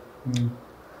chakula.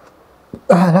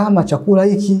 Lama chakula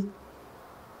hiki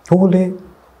ule.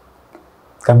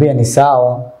 Kaambia ni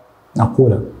sawa,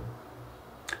 nakula.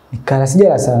 Nikala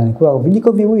sijala sana, nikula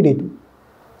vijiko viwili tu.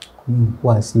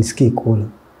 Sisikii kula.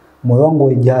 Moyo wangu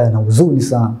ulijaa na huzuni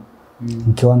sana.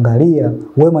 Nikiangalia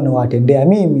wema na watendea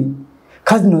mimi,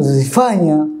 kazi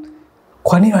ninazozifanya,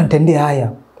 kwa nini wanitendea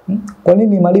haya? Kwa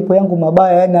nini malipo yangu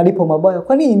mabaya, yani nalipo mabaya?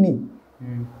 Kwa nini?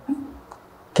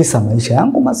 Kisa maisha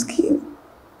yangu maskini.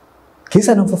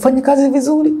 Kisa nafanya kazi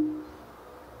vizuri.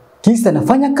 Kisa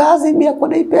nafanya kazi bila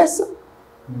kudai pesa.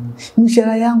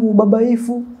 Mishahara yangu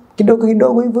babaifu, kidogo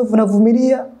kidogo hivyo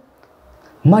navumilia.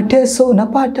 Mateso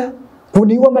napata.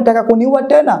 Kuniua, mnataka kuniua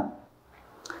tena?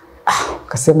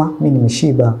 Kasema mimi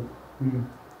nimeshiba.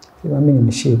 Sema mimi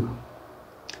nimeshiba.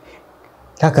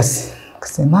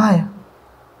 Kasema haya.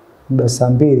 Muda saa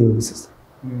 2 hivi sasa.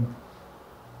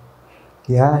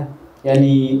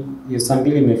 Yaani hiyo saa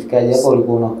 2 imefikaje hapa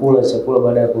ulikuwa unakula chakula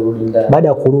baada ya kurudi ndani? Baada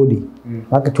ya kurudi.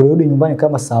 Maana tulirudi nyumbani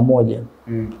kama saa 1.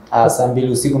 Saa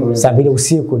 2 usiku ndio. Saa 2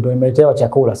 usiku ndio nimeletewa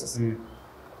chakula sasa.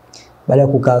 Baada ya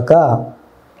kukaa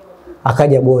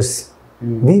akaja bosi.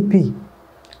 Vipi?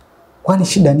 Kwani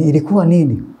shida ni ilikuwa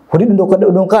nini? Kurudi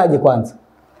ndo kaje kwanza?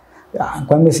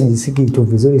 Kwa mimi sijisikii tu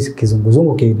vizuri,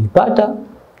 kizunguzungu kilipata.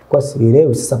 Kwa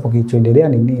sielewi sasa hapo kilichoendelea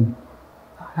ni nini.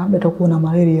 Labda utakuwa na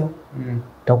malaria.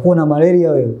 Utakuwa na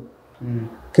malaria wewe.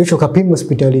 Kesho kapimwa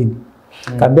hospitalini.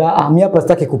 Kaambia mimi hapa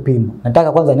sitaki kupima.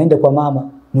 Nataka kwanza niende kwa mama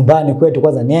nyumbani kwetu,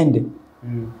 kwanza niende.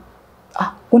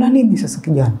 Kuna nini sasa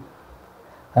kijana?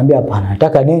 Kaambia hapana,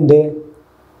 nataka niende.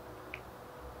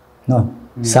 No.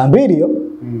 Saa 2 hiyo.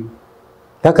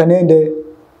 Nataka niende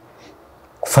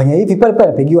kufanya hivi, pale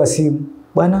napigiwa simu.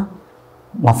 Bwana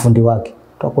mafundi wake,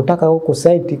 tukutaka huko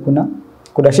site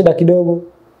kuna shida kidogo.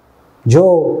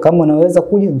 Njoo kama unaweza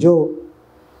kuja njoo.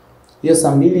 Hiyo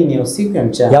saa 2 ni usiku ya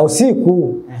mchana? Ya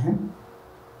usiku.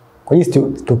 Kwa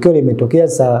hiyo tukio limetokea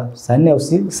saa 4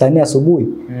 usiku, saa 4 asubuhi.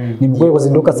 Nimekuja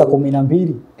kuzinduka saa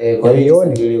 12. Kwa hiyo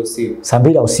ni usiku. Saa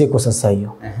 2 usiku sasa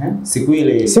hiyo. Siku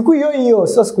ile. Siku hiyo,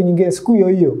 sio siku nyingine, siku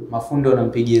hiyo. Mafundi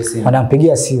wanampigia simu.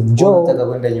 Wanampigia simu. Njoo. Nataka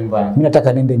kwenda nyumbani. Mimi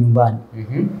nataka niende nyumbani.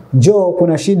 Njoo,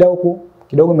 kuna shida huku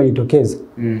kidogo imejitokeza.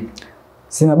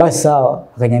 Sema basi sawa.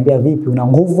 Akaniambia vipi, una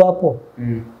nguvu hapo?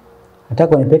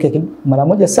 Nataka unipeleke mara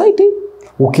moja site.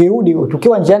 Ukirudi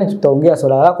tukiwa njiani tutaongea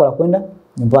swala lako la kwenda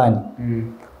nyumbani.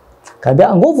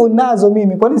 Kaambia nguvu nazo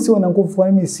mimi, kwa nini sio na nguvu?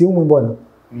 Kwa mimi siumwi mbona?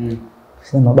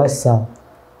 Sema basi sawa.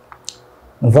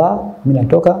 Mimi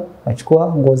natoka,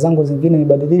 nachukua nguo zangu zingine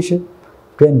nibadilishe,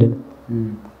 twende.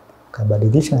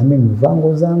 Kabadilisha na mimi nivaa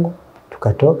nguo zangu,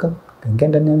 tukatoka, kaingia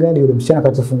ndani ya gari, yule msichana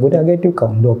akatufungulia geti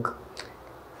ukaondoka.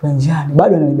 Njiani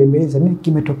bado ananibembeleza, mimi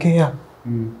kimetokea.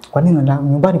 Kwa nini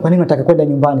nyumbani? Kwa nini unataka kwenda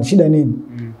nyumbani? Shida nini?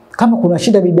 Kama kuna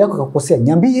shida bibi yako akakukosea,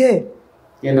 niambie.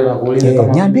 Yenda na kuuliza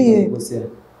kama niambie.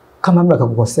 Kama mimi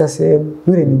akakukosea sehemu,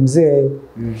 yule ni mzee.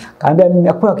 Kaambia mimi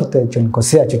hakuna kitu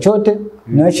kilichonikosea chochote,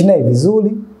 naishi naye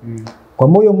vizuri. Kwa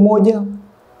moyo mmoja.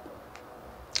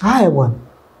 Haya bwana.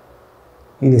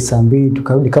 Ile saa 2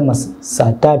 tukarudi kama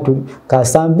saa 3,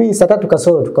 saa 2, saa 3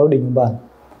 kasoro tukarudi nyumbani.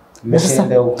 Sasa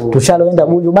tushaloenda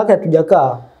Bunju, mpaka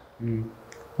tujakaa.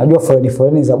 Najua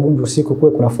foleni za Bunju usiku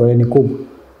kule kuna foleni kubwa.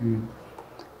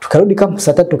 Tukarudi kama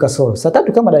saa 3 kasoro. Saa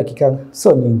 3 kama dakika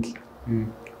sio nyingi.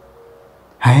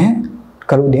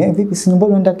 Tukarudi, vipi si nyumbani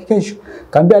unaenda kesho?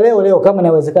 Kaambia leo kama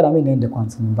inawezekana mimi niende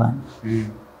kwanza nyumbani.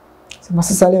 Sema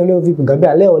sasa leo vipi?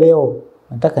 Kaambia leo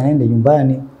nataka niende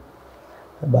nyumbani.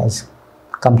 Basi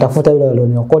kamtafuta yule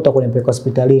alioniokota kunipeleka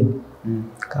hospitalini.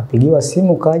 Kapigiwa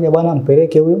simu kaja, bwana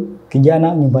mpeleke huyo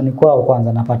kijana nyumbani kwao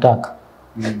kwanza napataka.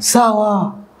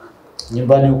 Sawa.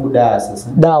 Nyumbani huko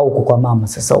sasa. Huko kwa mama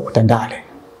sasa huko Tandale.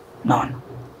 Naona.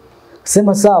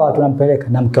 Sema sawa tunampeleka,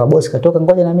 na mke wa bosi katoka,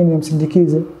 ngoja na mimi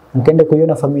nimsindikize. Nikaenda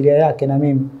kuiona familia yake na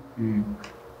mimi.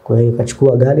 Kwa hiyo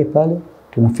kachukua gari pale,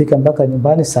 tunafika mpaka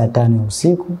nyumbani saa 5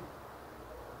 usiku.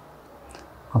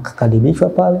 Wakakaribishwa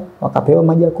pale, wakapewa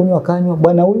maji ya kunywa wakanywa.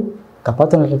 Bwana huyu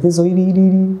kapata na tatizo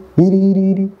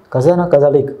hili kazana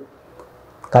kadhalika.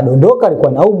 Kadondoka,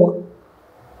 alikuwa naumwa.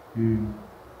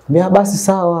 Mbia basi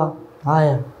sawa.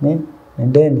 Haya,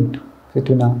 nendeni tu. Sisi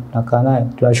tunakaa naye.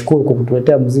 Tunashukuru kwa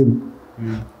kutuletea mzimu.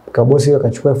 Kabosi yule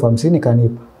akachukua 50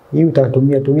 kanipa. Hii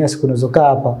utatumia siku unazokaa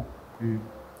hapa.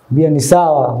 Mbia ni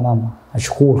sawa mama,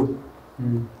 nashukuru.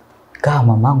 Kama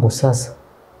mamangu sasa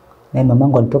Na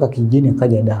mamangu alitoka kijijini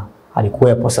akaja Dar.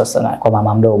 Alikuwepo sasa na kwa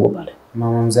mama mdogo pale.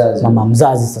 Mama mzazi. Mama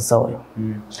mzazi sasa huyo.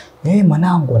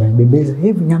 Mwanangu ananibebeza.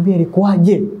 Hivi niambie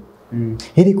ilikuwaje?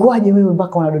 Ilikuwaje wewe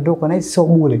mpaka unadondoka na hisi sio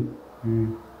bure?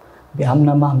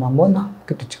 Hamna mama, mbona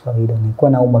kitu cha kawaida.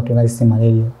 Nilikuwa naumwa tu na hisi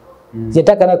malaria.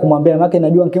 Sitaka naye kumwambia, maana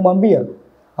najua nikimwambia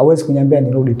hawezi kuniambia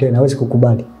nirudi tena, hawezi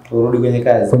kukubali. Urudi kwenye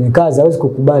kazi? Kwenye kazi hawezi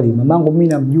kukubali. Mamangu mimi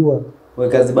namjua.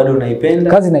 Wewe kazi bado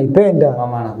unaipenda? Kazi naipenda.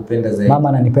 Mama anakupenda zaidi. Mama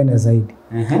ananipenda zaidi.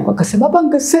 Wakasema baba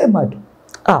angesema tu.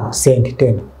 Sendi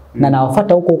tena. Na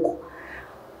nawafuata huko huko.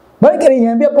 Bali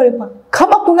aliniambia pale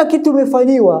kama kuna kitu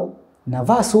umefanyiwa,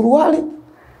 navaa suruali,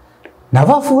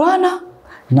 navaa fulana,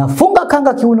 nafunga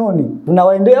kanga kiunoni,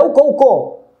 unawaendea huko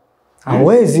huko.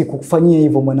 Hawezi kukufanyia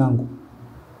hivyo mwanangu.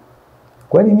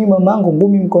 Kwani mimi mamangu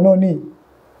ngumi mkononi.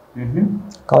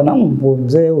 Kaona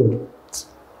mzee huyo.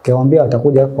 Kaambia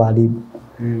atakuja kwa alibu.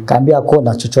 Kaambia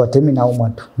akona chochote mimi naumwa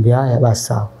tu. Mbia haya basi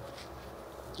sawa.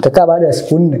 Kakaa baada ya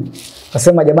siku 4.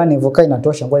 Akasema jamani nivokaa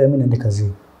inatosha ngoja mimi niende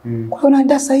kazini. Kwa hiyo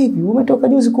unaenda sasa hivi? Umetoka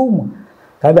juzi kuumwa?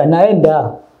 Kaambia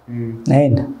naenda.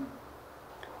 Naenda.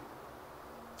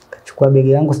 Kachukua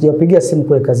begi yangu sijapigia simu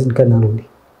kule kazini kana narudi.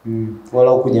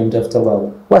 Wala ukuja mtafuta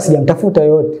babu? Wala sijamtafuta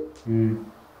yote.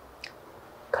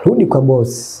 Karudi kwa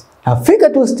boss. Afika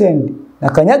tu stand. Na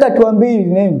kanyaga tu 2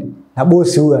 nende. Na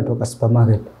bosi huyo atoka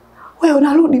supermarket. Wewe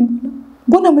unarudi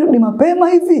mbona umerudi mapema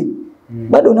hivi?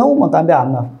 Bado unauma? Kaambia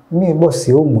hamna. Mimi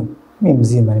bosi umwe. Mimi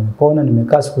mzima nimepona,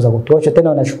 nimekaa siku za kutosha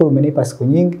tena nashukuru umenipa siku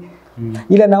nyingi.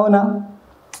 Ila naona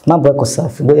mambo yako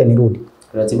safi, ngoja nirudi.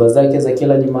 Ratiba zake za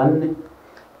kila Jumanne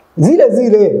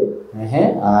zile.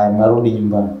 Marudi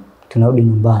nyumbani. Tunarudi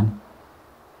nyumbani.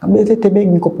 Kaambia lete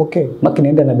begi nikupokee. Maki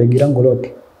naenda na begi langu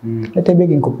lote. Lete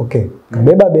begi nikupokee.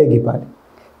 Kabeba begi pale.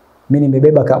 Mimi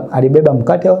nimebeba alibeba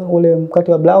mkate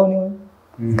wa brown ule.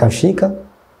 Nikashika.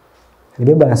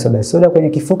 Alibeba na soda kwenye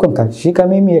kifuko nikashika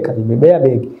mimi akanibebea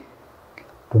begi.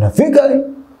 Tunafika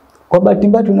kwa bahati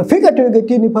mbaya tunafika tu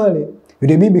getini pale.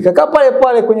 Yule bibi kakaa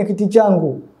pale kwenye kiti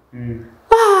changu.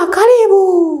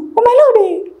 Karibu.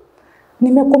 Umerudi?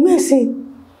 Nimekumisi.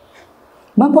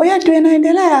 Mambo yetu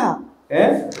yanaendelea.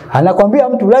 Anakuambia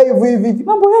mtu live hivi.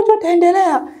 Mambo yetu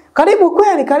yataendelea. Karibu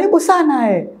kweli, karibu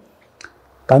sana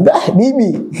Kaambia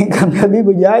bibi, kaambia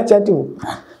bibi jaacha tu.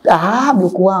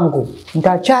 Mjukuu wangu,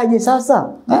 nitaachaje sasa?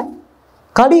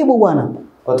 Karibu bwana.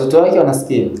 Watoto wake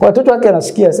wanasikia? Watoto wake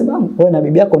wanasikia, sema wewe na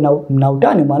bibi yako mna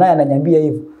utani, mwanae ananiambia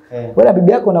hivyo. Wewe na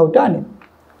bibi yako na utani.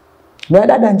 Wewe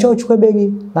dada njoo uchukue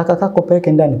begi, na kakako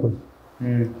peleke ndani kule.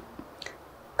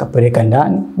 Kapeleka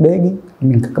ndani begi,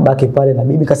 mimi nikabaki pale na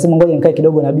bibi, kasema ngoja nikae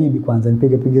kidogo na bibi kwanza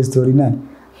nipige story naye.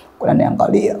 Kuna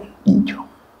niangalia jicho.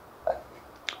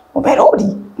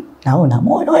 Umerudi? Naona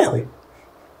moyo wewe.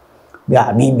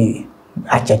 Bibi,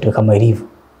 acha tu kama ilivyo.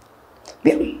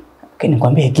 Lakini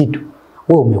nikwambie kitu.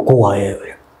 Wewe umekuwa wewe.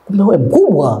 Kumbe wewe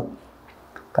mkubwa.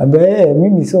 Kaambia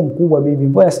mimi sio mkubwa bibi.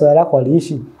 Mbona swala lako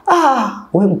aliishi?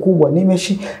 Wewe mkubwa.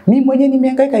 Mimi mwenyewe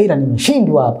nimehangaika ila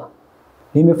nimeshindwa hapa.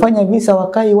 Nimefanya visa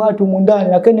wakai watu mundani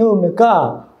lakini wewe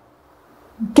umekaa.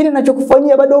 Kile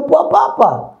ninachokufanyia bado upo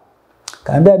hapa.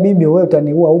 Kaambia bibi wewe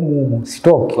utaniua humu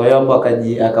sitoki. Kwa hiyo hapo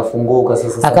akafunguka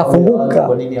sasa. Akafunguka.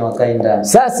 Kwa nini hawakai ndani?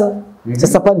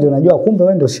 Sasa pale ndio unajua kumbe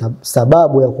wewe ndio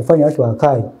sababu ya kufanya watu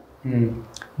wakai.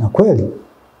 Na kweli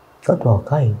watu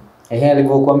wakai.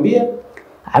 Alivyokuambia?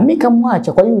 Mimi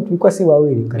kamwacha kwa hiyo tulikuwa si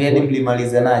wawili. Mimi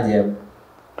mlimalizanaje hapo?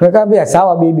 Tukaambia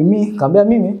sawa bibi mimi, kaambia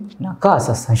mimi nakaa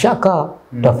sasa, nishakaa.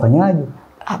 Utafanyaje?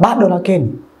 Bado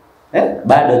lakini.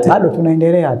 Bado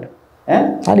tunaendelea tu.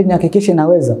 Hadi nihakikishe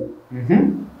naweza.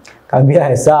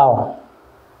 Kaambia sawa.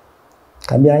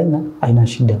 Kaambia haina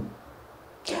shida.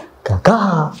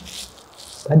 Kakaa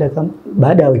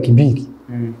baada ya wiki 2.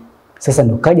 Sasa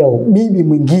ndo kaja bibi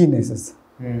mwingine sasa.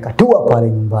 Katua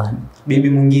pale nyumbani. Bibi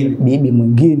mwingine? Bibi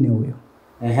mwingine huyo.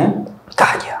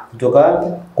 Kaja. Kutoka wapi?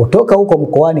 Kutoka huko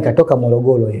mkoani, katoka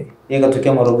Morogoro yeye. Yeye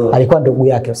katokea Morogoro. Alikuwa ndugu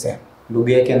yake useme. Ndugu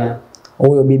yake na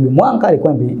huyo bibi Mwanga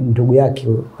alikuwa ndugu yake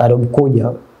huyo.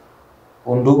 Alikuja.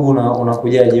 Undugu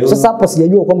unakujaje huyo? Sasa hapo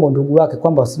sijajua kwamba ndugu wake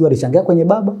kwamba sijui alichangia kwenye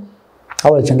baba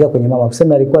au alichangia kwenye mama.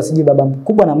 Kusema alikuwa sijui baba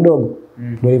mkubwa na mdogo.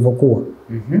 Ndio ilivyokuwa.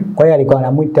 Kwa hiyo alikuwa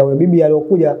anamuita huyo bibi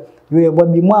aliyokuja, yule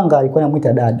bibi Mwanga alikuwa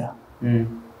anamuita dada.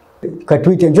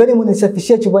 Katuita njoni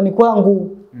mnisafishie chumbani kwangu.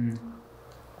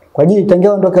 Kwa ajili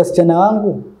tangia ondoka wasichana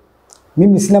wangu.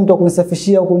 Mimi sina mtu wa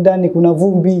kunisafishia huko ndani kuna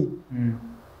vumbi.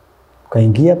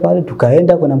 Kaingia pale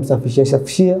tukaenda kuna msafishia.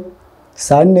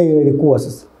 Saa 4 hiyo ilikuwa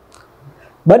sasa.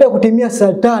 Baada ya kutimia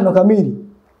saa 5 kamili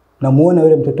namuona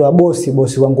yule mtoto wa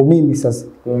bosi wangu mimi sasa.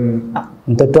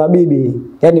 Mtoto wa bibi,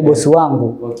 yani bosi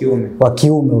wangu wa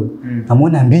kiume huyo.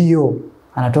 Namuona mbio,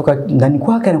 anatoka ndani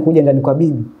kwake anakuja ndani kwa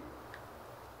bibi.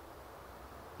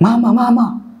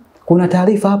 Mama, kuna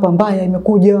taarifa hapa mbaya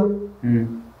imekuja.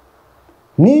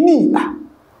 Nini?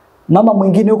 Mama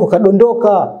mwingine huko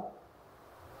kadondoka.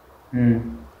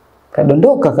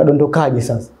 Kadondokaje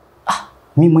sasa?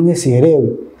 Mimi mwenyewe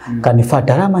sielewi.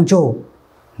 Kanifuata, Rama njoo.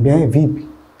 Mbia vipi?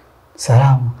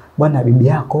 Salama. Bwana bibi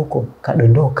yako huko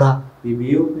kadondoka.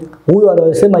 Bibi yupi? Huyo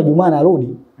aliyosema Ijumaa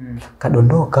narudi.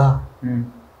 Kadondoka.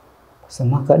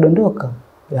 Sema kadondoka.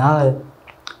 Haya.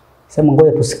 Sema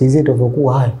ngoja tusikilizie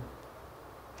tofaukuwa haya.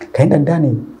 Kaenda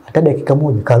ndani hata dakika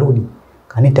moja karudi.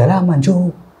 Kanita, Rama njoo.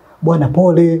 Bwana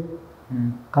pole.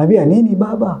 Kaambia nini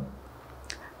baba?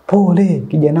 Pole,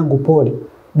 kijanangu pole.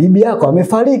 Bibi yako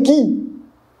amefariki.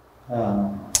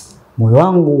 Moyo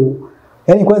wangu,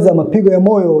 yani kwanza mapigo ya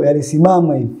moyo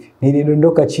yalisimama hivi.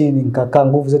 Nilidondoka chini, nikakaa,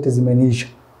 nguvu zote zimeniisha.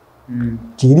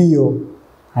 Kilio.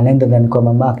 Anaenda ndani kwa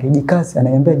mamake, jikazi,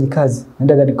 ananiambia jikazi.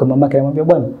 Anaenda ndani kwa mamake, anamwambia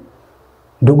bwana,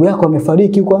 ndugu yako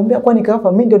amefariki. Ukamwambia kwani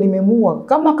kafa? Mimi ndio nimemuua.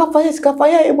 Kama kafa yeye, kafa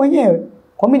yeye mwenyewe.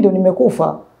 Kwa mimi ndio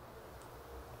nimekufa.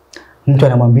 Mtu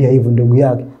anamwambia hivyo ndugu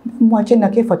yake. Mwacheni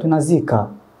akifa tunazika.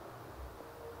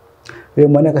 Yule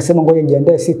mwana akasema ngoja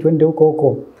nijiandae sisi twende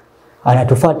huko.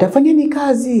 Anatufuata, fanyeni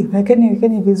kazi,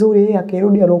 wekeni vizuri, yeye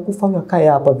akirudi alokufa huyo akae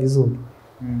hapa vizuri.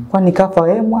 Kwani kafa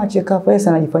yeye, mwache kafa yeye,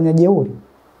 anajifanya jeuri.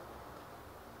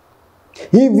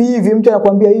 Hivi mtu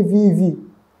anakuambia hivi.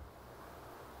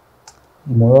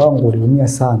 Moyo wangu uliumia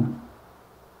sana.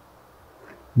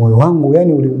 Moyo wangu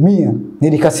yani uliumia,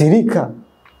 nilikasirika.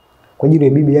 Kwa ajili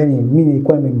ya bibi, yani mimi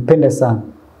nilikuwa nimempenda sana.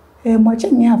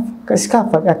 Mwacheni hapa,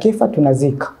 kasikafa akifa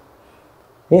tunazika.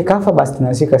 Kafa basi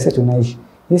tunazika, sisi tunaishi.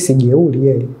 Yeye si jeuri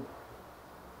yeye.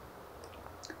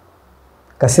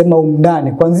 Kasema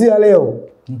umndani, kuanzia leo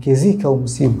nikizika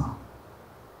msiba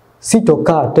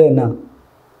sitokaa tena.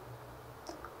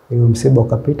 Hiyo msiba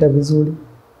ukapita vizuri.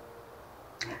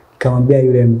 Nikamwambia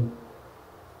yule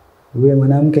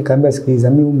mwanamke, kaambia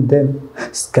sikiliza, mimi tena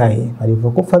sikai.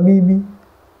 Alivyokufa bibi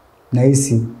na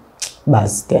hisi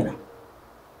basi tena.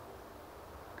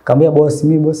 Kaambia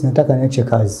bosi nataka niache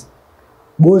kazi.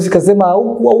 Bosi kasema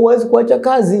huwezi kuacha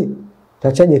kazi.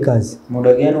 Utachaje kazi?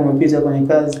 Muda gani umepita kwenye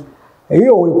kazi?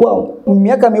 Hiyo ulikuwa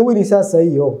miaka 2 sasa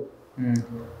hiyo.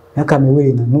 Miaka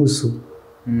 2.5.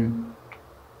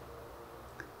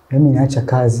 Mimi naacha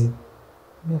kazi.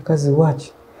 Kazi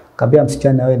uache. Kaambia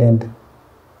msichana wewe nenda.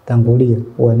 Tangulia.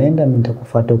 Wewe nenda, mimi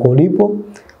nitakufuata huko ulipo.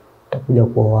 Utakuja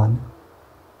kuoana.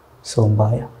 Sio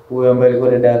mbaya. Huyo ambaye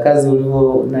alikuwa dada kazi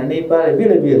ulivyo nani pale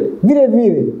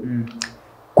vile.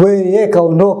 Kweli yeye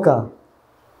kaondoka.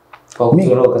 Kwa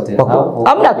kutoroka tena.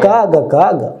 Amna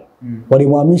kaaga.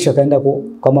 Walimhamisha kaenda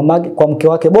kwa mamake, kwa mke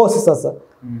wake bosi sasa.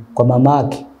 Kwa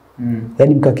mamake.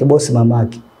 Yaani mke wake bosi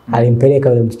mamake. Alimpeleka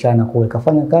yule msichana kule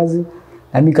kafanya kazi.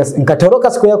 Na mimi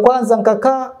nikatoroka siku ya kwanza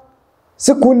nikakaa.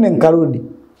 Siku 4 nikarudi.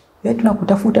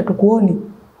 Tunakutafuta tukuoni.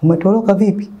 Umetoroka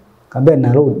vipi? Kaambia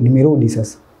nimerudi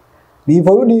sasa.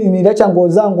 Niliporudi niliacha nguo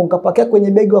zangu nikapakia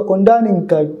kwenye begi wako ndani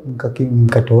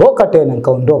nikatoroka tena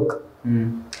nikaondoka.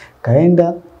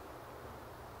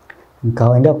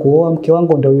 Nikaenda kuoa mke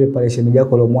wangu, ndio yule pale shemeji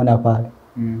yako uliomwona pale.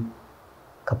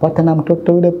 Kapata na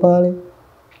mtoto yule pale.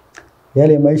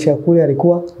 Yale maisha kule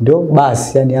yalikuwa ndio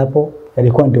basi, yani hapo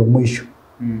yalikuwa ndio mwisho.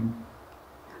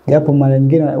 Japo mara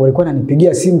nyingine walikuwa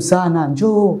wananipigia simu sana,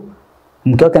 njoo.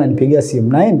 Mke wake ananipigia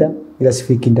simu, naenda ila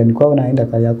sifiki ndani kwao, naenda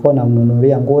Kariakoo na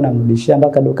mnunulia nguo na mrudishia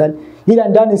mpaka dukani. Ila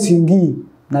ndani siingii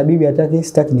na bibi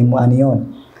sitaki anione.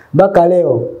 Mpaka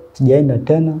leo sijaenda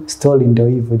tena, story ndio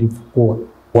hivyo ilivyokuwa.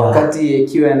 Wakati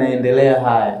ikiwa yanaendelea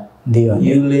haya, ndio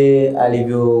yule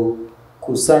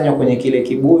alivyokusanywa kwenye kile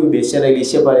kibuyu, biashara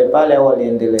iliishia pale au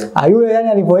aliendelea? Yule yani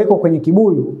alivyowekwa kwenye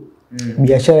kibuyu,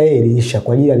 biashara yeye iliisha,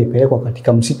 kwa ajili alipelekwa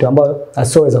katika msitu ambao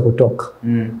asiweza kutoka.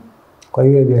 Kwa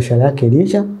hiyo biashara yake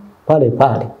iliisha pale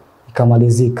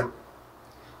ikamalizika.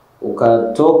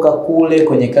 Ukatoka kule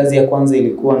kwenye kazi ya kwanza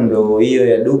ilikuwa ndo hiyo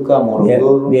ya duka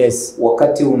Morogoro. Yes.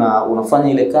 Wakati unafanya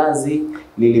ile kazi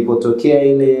lilipotokea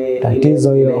ile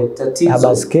tatizo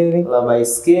la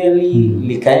baiskeli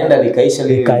likaenda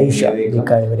likaisha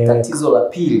tatizo la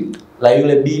pili la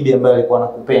yule bibi ambaye alikuwa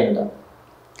anakupenda.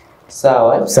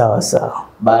 Sawa? Sawa.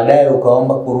 Baadaye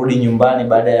ukaomba kurudi nyumbani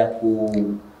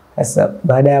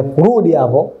baada ya kurudi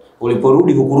hapo.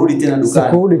 Uliporudi hukurudi tena dukani?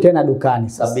 Sikurudi tena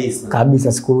dukani.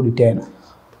 Kabisa sikurudi tena.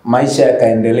 Maisha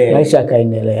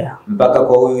yakaendelea. Mpaka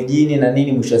kwa huyu jini na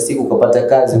nini, mwisho siku ukapata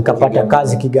kazi. Nikapata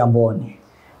kazi Kigamboni.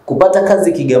 Kupata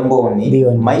kazi Kigamboni,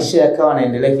 ndio. Maisha yakawa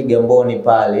yanaendelea Kigamboni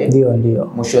pale. Ndio.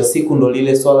 Mwisho wa siku ndo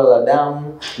lile swala la damu.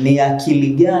 Ni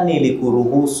akili gani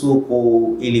ilikuruhusu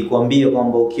ilikuambia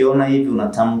kwamba ukiona hivi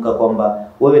unatamka kwamba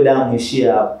wewe damu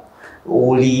ishia hapa?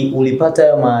 Ulipata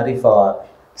hayo maarifa wapi?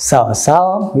 Sawa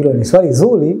sawa, hilo ni swali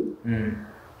zuri.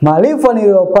 Maarifa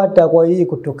niliyopata kwa hii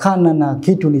kutokana na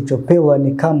kitu nilichopewa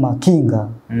ni kama kinga.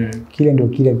 Kile ndio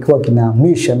kile kwa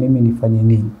kinaamrisha mimi nifanye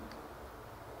nini.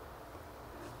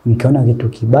 Nikiona kitu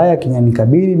kibaya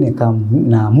kinanikabili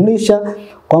nikaamrisha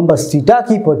kwamba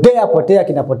sitaki potea,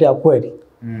 kinapotea kweli.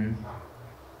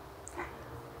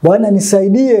 Bwana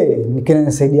nisaidie,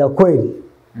 nikinisaidia kweli.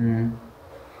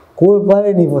 Kwa hiyo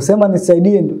pale nilivyosema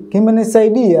nisaidie,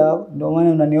 kimenisaidia, ndio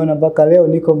maana unaniona mpaka leo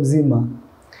niko mzima.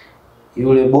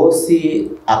 Yule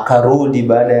bosi akarudi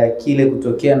baada ya kile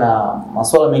kutokea na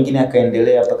masuala mengine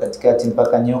yakaendelea hapa katikati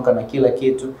mpaka nyoka na kila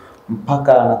kitu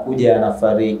mpaka anakuja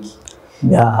anafariki.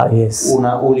 Yes.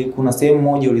 Kuna sehemu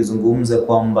moja ulizungumza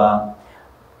kwamba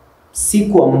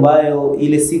siku ambayo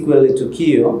ile siku ya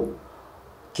tukio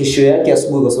kesho yake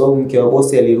asubuhi, kwa sababu mke wa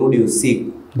bosi alirudi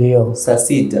usiku. Ndio. Saa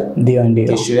 6. Ndio.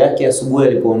 Kesho yake asubuhi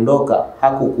alipoondoka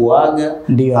hakukuaga,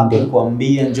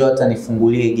 hakukwambia njoo hata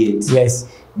nifungulie gate. Yes.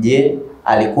 Je,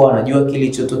 alikuwa anajua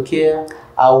kilichotokea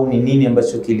au ni nini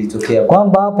ambacho kilitokea?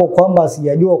 Kwamba hapo kwamba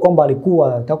sijajua kwamba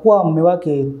atakuwa mume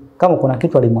wake, kama kuna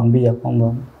kitu alimwambia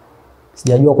kwamba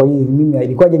sijajua, kwa hiyo mimi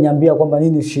ilikuwa hajaniambia kwamba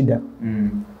nini shida.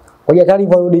 Kwa hiyo tayari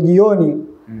alirudi jioni,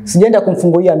 sijaenda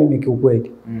kumfungulia mimi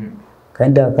kiukweli.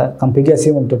 Kaenda kampigia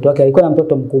simu mtoto wake, alikuwa na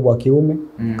mtoto mkubwa wa kiume,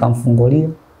 kamfungulia.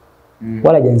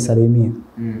 Wala hajanisalimia.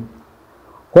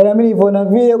 Kwa hiyo mimi niliona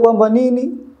vile kwamba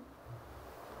nini,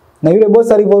 na yule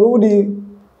bosi alivorudi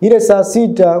ile saa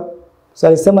 6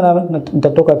 alisema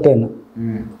nitatoka tena.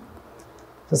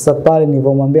 Sasa pale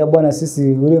nilipomwambia bwana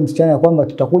sisi yule msichana kwamba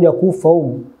tutakuja kufa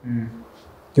huko.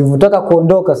 Tulivotaka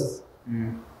kuondoka sasa.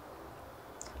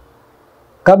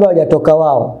 Kabla hajatoka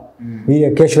wao,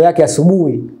 ile kesho yake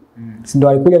asubuhi, si ndio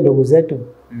alikuja ndugu zetu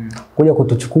kuja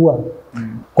kutuchukua.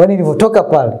 Kwa nini nilivotoka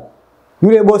pale,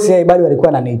 yule bosi yeye bado alikuwa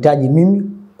ananihitaji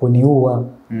mimi kuniua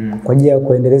kwa ajili ya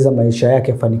kuendeleza maisha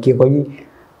yake afanikiwe. Kwa hiyo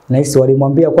nahisi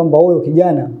walimwambia kwamba huyo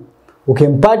kijana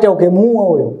ukimpata ukemuua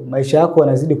huyo maisha yako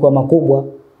yanazidi kuwa makubwa.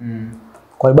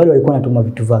 Kwa hiyo bado alikuwa anatuma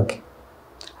vitu vyake.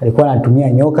 Alikuwa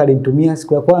anatumia nyoka, alinitumia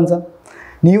siku ya kwanza.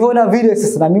 Niliona vile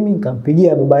sasa na mimi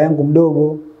nikampigia baba yangu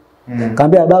mdogo.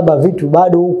 Kaambia baba vitu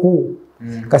bado huku.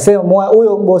 Kasema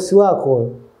huyo bosi wako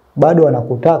bado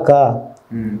anakutaka.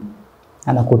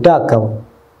 Anakutaka.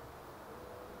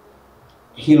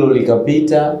 Hilo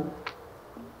likapita,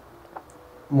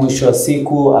 mwisho wa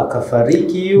siku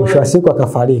akafariki yule. Mwisho wa siku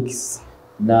akafariki.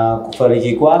 Na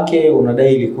kufariki kwake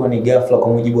unadai ilikuwa ni ghafla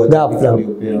kwa mujibu wa taarifa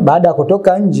uliyopewa. Baada ya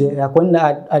kutoka nje ya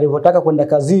kwenda, alipotaka kwenda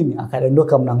kazini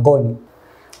akadondoka mlangoni.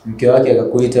 Mke wake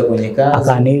akakuita kwenye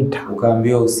kazi. Akaniita.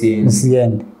 Ukaambiwa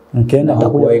usiende. Nikaenda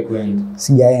nitakuja kwenda.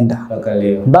 Sijaenda.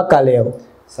 Mpaka leo.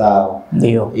 Sawa.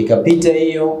 Ndio. Ikapita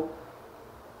hiyo.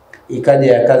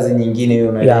 Ikaja ya kazi nyingine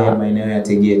hiyo na ya maeneo ya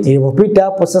Tegeta. Ilipopita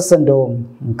hapo sasa ndo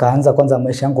nikaanza kwanza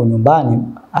maisha yangu nyumbani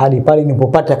hadi pale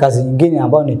nilipopata kazi nyingine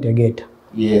ambayo ni Tegeta.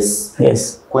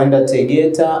 Yes. Kwenda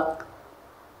Tegeta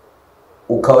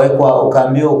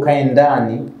ukaambiwa ukae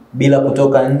ndani bila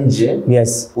kutoka nje.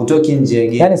 Yes. Utoki nje ya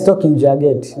gate. Yaani sitoki nje ya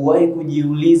gate. Kuwahi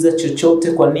kujiuliza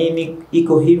chochote kwa nini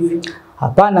iko hivi?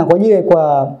 Hapana, kwa ajili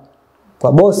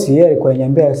kwa bosi yeye alikuwa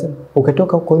ananiambia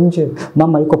ukitoka huko nje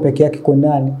mama yuko peke yake kwa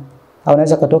ndani. Au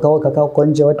unaweza katoka wewe kakaa huko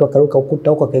nje watu wakaruka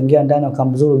ukuta huko kaingia ndani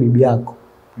wakamzuru bibi yako.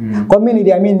 Kwa mimi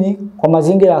niliamini kwa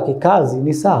mazingira ya kikazi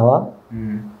ni sawa.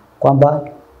 Kwamba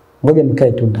ngoja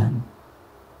nikae tu ndani.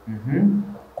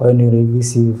 Kwa hiyo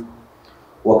nilihisi hivyo.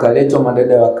 Wakaletwa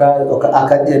madada wa kazi,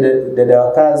 akaja dada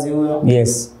wa kazi huyo.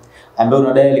 Yes. Ambaye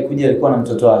unadai alikuwa na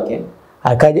mtoto wake.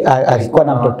 Alikuwa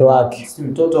na mtoto wake. Si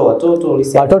mtoto watoto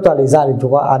ulisema. Watoto alizaa,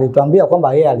 alituambia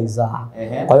kwamba yeye alizaa.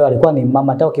 Kwa hiyo alikuwa ni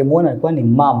mama, hata ukimuona alikuwa ni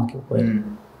mama kiukweli.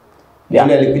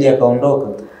 Yule alikuja akaondoka.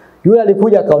 Yule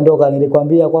alikuja akaondoka,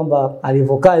 nilikwambia kwamba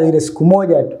alivokaa ile siku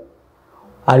moja tu.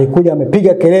 Alikuja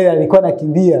amepiga kelele, alikuwa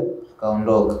anakimbia,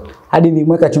 akaondoka. Hadi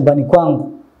nilimweka chumbani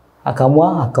kwangu.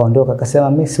 Akaondoka,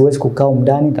 akasema mimi siwezi kukaa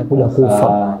ndani nitakuja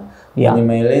kufa. Ni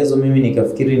maelezo mimi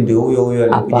nikafikiri ndio huyo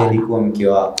alikuja alikuwa mke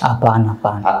wako. Hapana.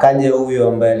 Akaja huyo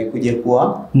ambaye alikuja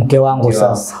kuwa mke wangu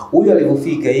sasa. Huyo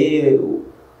alipofika yeye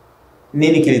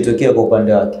nini kilitokea kwa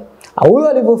upande wake? Huyo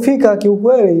alipofika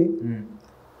kiukweli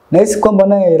nahisi kwamba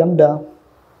naye labda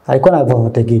alikuwa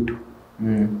anavuta kitu.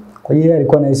 Kwa hiyo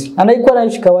alikuwa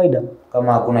anaishi kawaida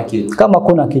kama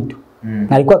hakuna kitu.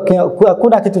 Na alikuwa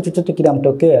hakuna kitu chochote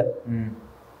kinamtokea.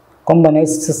 Kwamba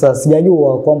nahisi sasa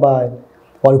sijajua kwamba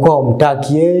walikuwa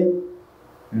wamtaki yeye.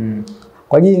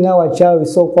 Kwa ajili nao wachawi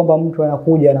sio kwamba mtu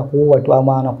anakuja na kuua tu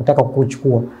ama anakutaka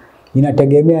kukuchukua.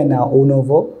 Inategemea na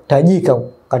unavotajika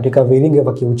katika vilinge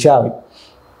vya kiuchawi.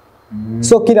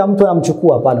 Sio kila mtu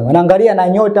anamchukua hapana. Wanaangalia na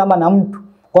nyota ama na mtu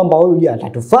kwamba huyu je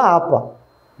atatufaa hapa.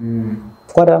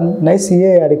 Kwa nahisi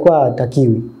yeye alikuwa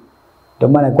hatakiwi. Ndio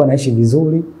maana alikuwa anaishi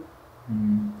vizuri.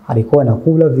 Alikuwa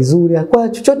anakula vizuri, alikuwa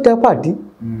chochote hapati.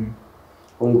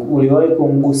 Uliwahi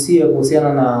kumgusia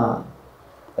kuhusiana na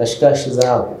kashikashi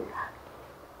zao?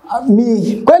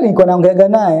 Mimi kweli niko naongea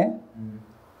naye.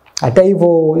 Hata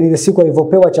hivyo ile siku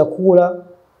alivyopewa chakula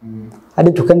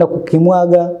hadi tukaenda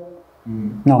kukimwaga.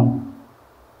 No.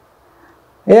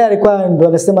 Yeye alikuwa ndo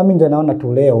anasema mimi ndo naona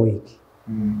tu leo wiki.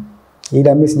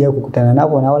 Ila mimi sijawahi kukutana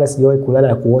nao na wala sijawahi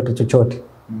kulala kuota chochote.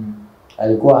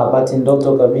 Alikuwa hapati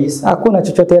ndoto kabisa? Hakuna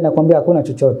chochote, yeye anakuambia hakuna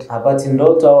chochote. Hapati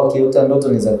ndoto au akiota ndoto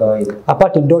ni za kawaida?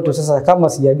 Hapati ndoto. Sasa kama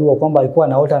sijajua kwamba alikuwa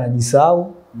anaota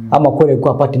anajisahau ama kweli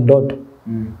alikuwa hapati ndoto.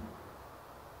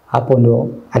 Hapo ndo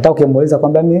hata ukimuuliza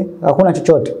kwamba mimi hakuna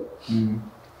chochote.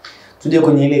 Tuje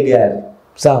kwenye ile gari.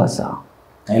 Sawa sawa.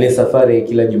 Na ile safari ya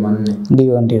kila Jumanne.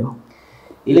 Ndio.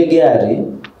 Ile gari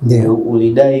ndio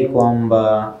ulidai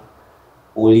kwamba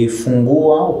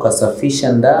ulifungua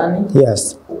ukasafisha ndani,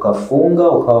 yes,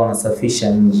 ukafunga ukawa unasafisha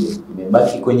nje,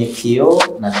 imebaki kwenye kioo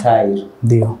na tairi.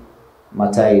 Ndio.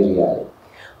 Matairi yale.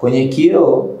 Kwenye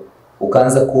kioo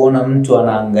ukaanza kuona mtu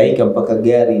anahangaika mpaka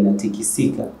gari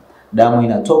inatikisika. Damu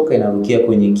inatoka inarukia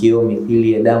kwenye kioo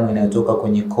mithili ya damu inayotoka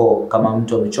kwenye koo, kama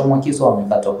mtu amechomwa kisu au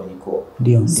amekatwa kwenye koo.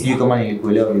 Ndio. Sijui kama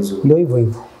nilikuelewa vizuri. Ndio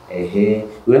hivyo.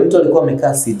 Yule mtu alikuwa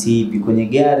amekaa siti ipi? Kwenye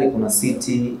gari kuna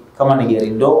siti, kama ni gari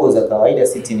ndogo za kawaida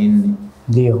siti ni 4.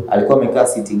 Ndio. Alikuwa amekaa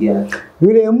siti gani?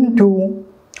 Yule mtu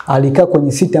alikaa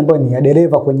kwenye siti ambayo ni ya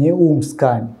dereva kwenye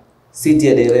mskani. Siti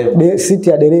ya dereva. Siti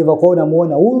ya dereva, kwa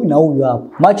unamuona huyu na huyu hapo,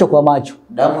 macho kwa macho.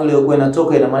 Damu ile ilikuwa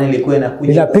inatoka, ina maana ilikuwa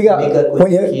inakuja inapiga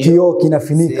kwenye kioo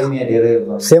kinafunika sehemu ya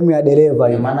dereva. Sehemu ya dereva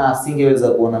hiyo. Maana asingeweza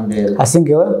kuona mbele.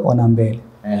 Asingeona mbele.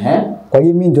 Kwa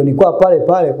hiyo mimi ndio nilikuwa pale,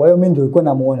 kwa hiyo mimi ndio nilikuwa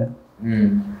namuona.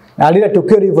 Na lile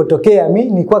tukio lilivyotokea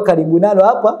mimi nilikuwa karibu nalo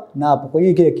hapa na hapo. Kwa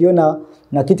hiyo kile kiona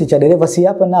na kiti cha dereva si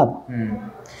hapa na hapo.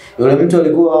 Yule mtu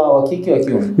alikuwa wa kike wa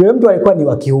kiume? Yule mtu alikuwa ni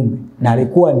wa kiume na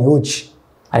alikuwa ni uchi.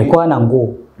 Alikuwa na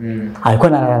nguo. Alikuwa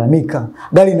analalamika,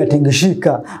 gari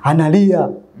inatingishika, analia.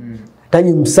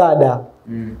 Taji msaada.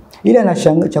 Ile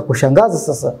cha kushangaza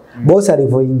sasa, bosi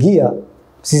alivyoingia,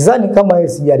 sidhani kama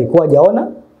yeye alikuwa hajaona.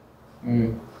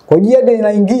 Kwa hiyo yeye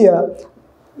inaingia,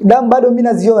 damu bado mimi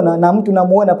naziona na mtu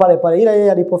namuona pale, ila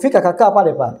yeye alipofika kakaa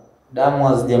pale. Damu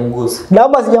hazijamgusa.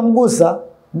 Damu hazijamgusa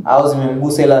au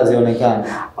zimemgusa ila hazionekani.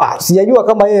 Sijajua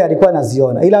kama yeye alikuwa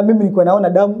anaziona, ila mimi nilikuwa naona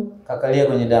damu.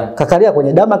 Kakalia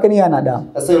kwenye damu lakini yeye ana damu.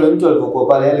 Sasa yule mtu alipokuwa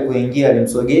pale alipoingia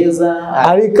alimsogeza,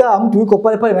 alikaa mtu yuko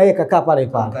pale na yeye kakaa pale.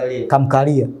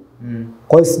 Kamkalia.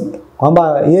 Kwa hiyo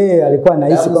kwamba yeye alikuwa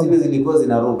anahisi kwamba zile zilikuwa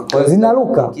zinaruka. Kwa hiyo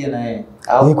zinaruka.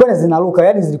 Zilikuwa zinaruka,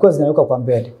 yani zilikuwa zinaruka kwa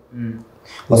mbele.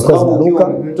 Kwa sababu ukiwa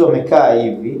mtu amekaa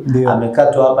hivi,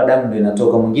 amekatwa hapa, damu ndio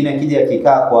inatoka. Mwingine akija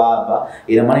akikaa kwa hapa,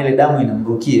 ina maana ile damu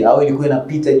inamrukia au ilikuwa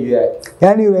inapita juu yake.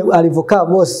 Yani yule alivyokaa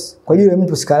boss, kwa yule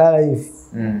mtu sikalala hivi.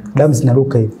 Damu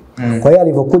zinaruka hivi. Kwa hiyo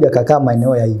alivyokuja kakaa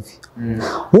maeneo ya hivi.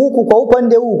 Huku kwa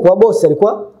upande huu kwa boss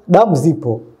alikuwa damu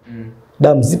zipo.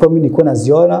 Damu zipo, mimi nilikuwa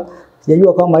naziona.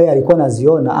 Sijajua kama yeye alikuwa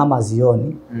anaziona ama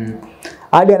zioni.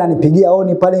 Hadi ananipigia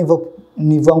oni pale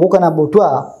nilivyoanguka na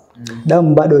botwa,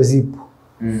 damu bado zipo.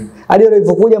 Hadi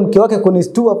alivyokuja mke wake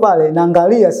kunistua pale,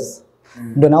 naangalia sasa.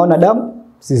 Ndio naona damu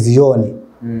sizioni.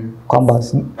 Kwamba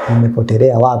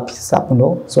nimepotelea wapi? Sasa hapo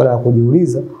ndo swala la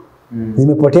kujiuliza.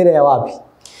 Zimepotelea wapi?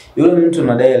 Yule mtu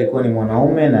nadai alikuwa ni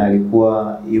mwanaume na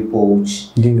alikuwa yupo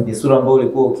uchi. Ni sura ambayo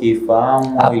ulikuwa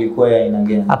ukifahamu ilikuwa ya aina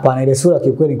gani? Hapana, ile sura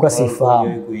kiukweli nilikuwa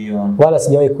sifahamu. Wala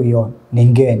sijawahi kuiona. Ni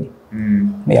ngeni.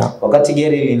 Wakati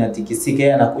gari linatikisika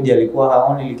yeye anakuja alikuwa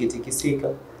haoni likitikisika.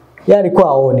 Yeye alikuwa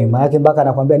haoni, maana yake mpaka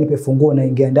anakuambia nipe funguo na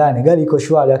ingia ndani. Gari iko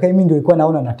shwari, lakini mimi ndio nilikuwa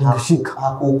naona natingishika.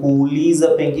 Hakukuuliza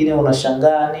pengine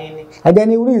unashangaa nini?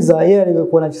 Hajaniuliza, yeye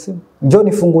alikuwa anasema njoo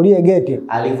nifungulie geti.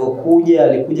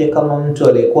 Alikuja kama mtu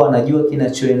aliyekuwa anajua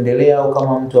kinachoendelea au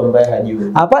kama mtu ambaye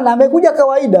hajui? Hapana, amekuja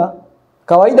kawaida.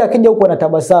 Kawaida akija huko na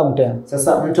tabasamu tena.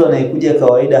 Sasa mtu anayekuja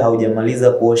kawaida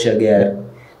haujamaliza kuosha gari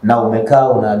na umekaa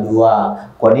una dua,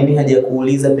 kwa nini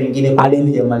hajakuuliza pengine kwa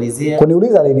nini hujamalizia?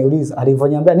 Aliniuliza,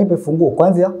 alivyoniambia nipe funguo.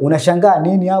 Kwanza unashangaa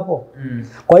nini hapo?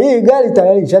 Kwa hiyo gari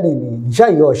tayari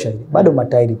nishaiosha ile. Bado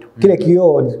matairi tu. Kile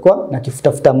kioo nilikuwa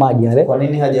nakifutafuta maji yale. Kwa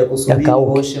nini hajakusubiri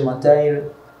uoshe matairi?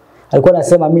 Alikuwa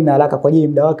anasema mimi na haraka kwa ajili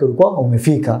muda wake ulikuwa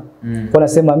umefika. Alikuwa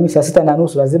anasema mimi saa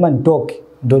 6:30 lazima nitoke.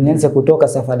 Ndio nianze kutoka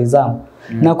safari zangu.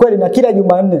 Na kweli na kila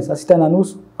Jumanne saa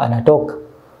 6:30 anatoka.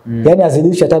 Yaani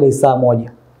azidisha hata saa 1.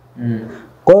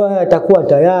 Kwa hiyo atakuwa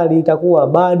tayari, itakuwa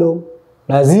bado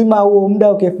lazima huo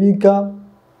muda ukifika,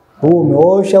 huo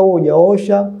umeosha, huo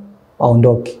hujaosha,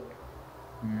 aondoke.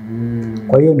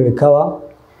 Kwa hiyo ndio ikawa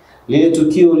lile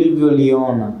tukio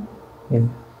ulivyoliona.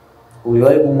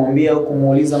 Uliwahi kumwambia au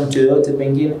kumuuliza mtu yoyote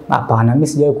pengine? Hapana, mimi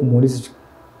sijawahi kumuuliza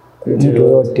mtu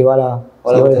yoyote wala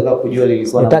kutaka kujua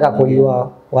lilikuwa nataka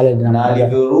kujua wale na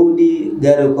alivyorudi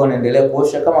gari ilikuwa inaendelea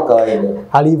kuosha kama kawaida.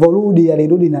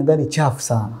 Alirudi na gari chafu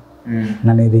sana.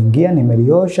 Na niliingia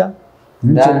nimeliosha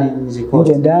ndani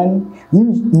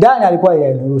alikuwa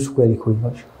yaniruhusu kweli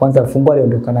kuiosha. Kwanza alifungua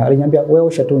aliondoka, aliniambia wewe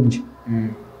osha tu nje.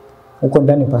 Huko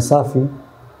ndani pasafi.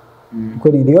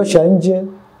 Kwani niliosha nje.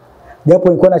 Japo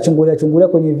nilikuwa nachungulia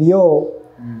kwenye vioo.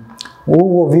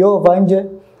 Huo vioo va nje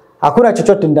hakuna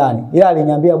chochote ndani. Ila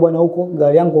aliniambia bwana, huko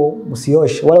gari yangu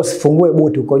usioshe wala usifungue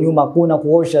buti, uko nyuma hakuna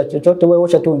kuosha chochote, wewe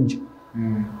osha tu nje.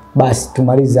 Basi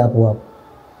tumalize hapo.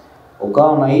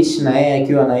 Ukawa unaishi na yeye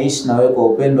akiwa anaishi na wewe kwa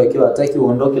upendo, akiwa hataki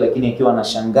uondoke lakini akiwa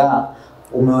anashangaa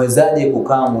umewezaje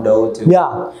kukaa muda wote?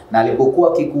 Na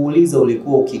alipokuwa akikuuliza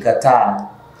ulikuwa ukikataa.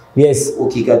 Yes,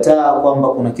 ukikataa kwamba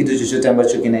kuna kitu chochote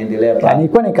ambacho kinaendelea pale.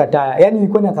 Nilikuwa nikataa. Yaani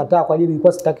nilikuwa nakataa kwa ajili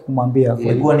nilikuwa sitaki kumwambia.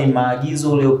 Ilikuwa ni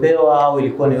maagizo uliopewa au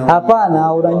ilikuwa ni wewe?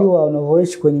 Hapana, unajua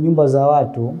unavyoishi kwenye nyumba za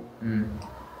watu.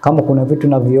 Kama kuna vitu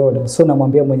naviona, sio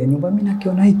namwambia mwenye nyumba mimi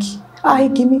nakiona hiki.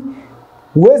 Hiki mimi.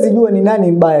 Huwezi jua ni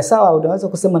nani mbaya. Sawa, unaweza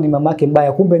kusema ni mamake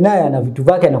mbaya, kumbe naye ana vitu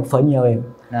vyake anakufanyia wewe.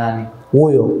 Nani?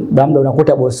 Huyo. Labda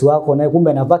unakuta bosi wako naye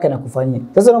kumbe anavaka anakufanyia.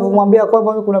 Sasa unapomwambia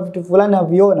kwamba mimi kuna vitu fulani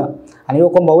naviona, anajua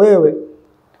kwamba wewe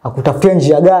akutafutia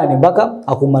njia gani mpaka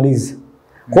akumalize.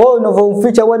 Kwa hiyo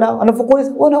unavyomficha bwana,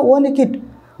 anafukuliza, uone kitu.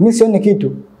 Mimi sioni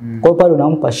kitu. Kwa hiyo pale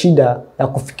unampa shida ya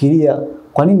kufikiria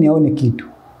kwa nini aone kitu.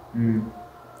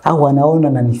 Au anaona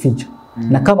na nificha.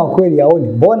 Na kama kweli aone,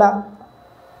 mbona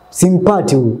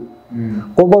simpati huyo?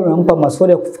 Kwa hiyo unampa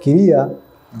maswali ya kufikiria,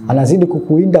 anazidi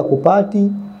kukuinda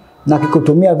kupati na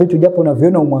akikutumia vitu japo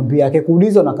unaviona umwambie,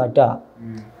 akikuuliza unakataa.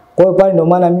 Kwa hiyo pale ndio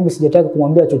maana mimi sijataka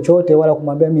kumwambia chochote wala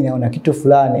kumwambia mimi naona kitu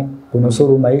fulani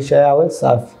kunusuru maisha yawe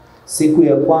safi. Siku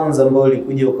ya kwanza ambayo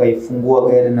ulikuja ukaifungua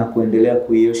gari na kuendelea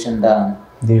kuiosha ndani,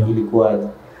 ilikuwaje?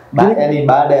 Yaani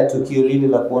baada ya tukio lile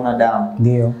la kuona damu.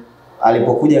 Ndio.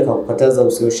 Alipokuja akakukataza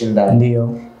usioshe ndani. Ndio.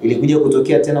 Ilikuja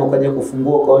kutokea tena ukaja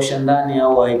kufungua ukaosha ndani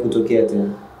au haikutokea tena?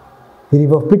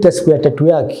 Ilipopita siku ya 3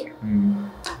 yake.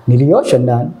 Niliosha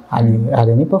ndani,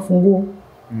 alinipa funguo.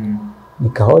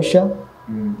 Nikaosha.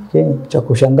 Cha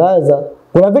kushangaza,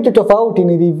 kuna vitu tofauti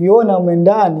niliviona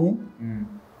ndani.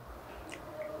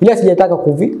 Ila sijataka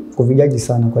kuvijaji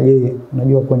sana kwa ajili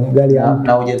unajua kwenye gari ya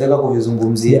na hujataka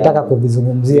kuvizungumzia. Sijataka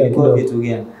kuvizungumzia kidogo. Vitu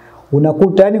gani?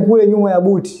 Unakuta yani kule nyuma ya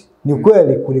buti ni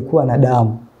kweli kulikuwa na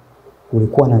damu.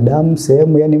 Kulikuwa na damu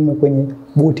sehemu yani kwenye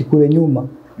buti kule nyuma.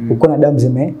 Kulikuwa na damu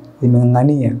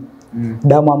zimeng'ang'ania.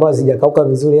 Damu ambazo zijakauka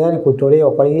vizuri yani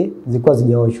kutolewa kwa hiyo zilikuwa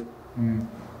zijaoshwa.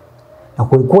 Na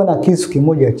kulikuwa na kisu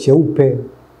kimoja cheupe.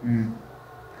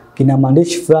 Kina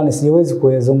maandishi fulani siwezi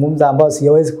kuyazungumza ambayo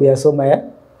siwezi kuyasoma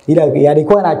ila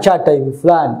yalikuwa na chata hivi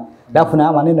fulani. Alafu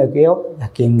na maneno ya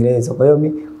Kiingereza. Kwa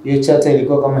hiyo hiyo chata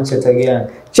ilikuwa kama chata gani?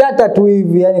 Chata tu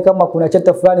hivi yani kama kuna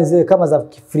chata fulani zile kama za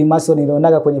Freemason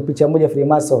nilionaga kwenye picha moja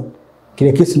Freemason.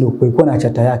 Kile kisu ndio kulikuwa na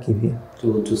chata yake hivi.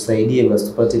 Tusaidie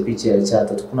basi tupate picha ya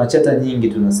chata. Kuna chata nyingi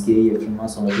tunasikia hii ya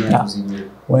Freemason lakini hatuzijui.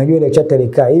 Unajua ile chata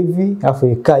ilikaa hivi, alafu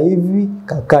ikaa hivi,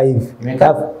 kakaa hivi.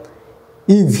 Alafu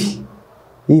hivi.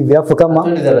 Hivi alafu kama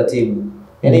twende taratibu.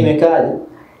 Yaani imekaaje?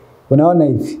 Unaona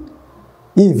hivi.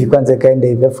 Hivi kwanza kaenda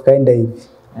hivi, alafu kaenda hivi.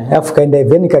 Alafu kaenda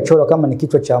hivi, yani kachorwa kama ni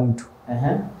kichwa cha mtu.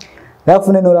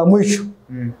 Alafu neno la mwisho.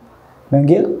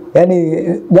 Naingia, yani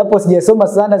japo sijasoma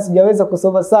sana, sijaweza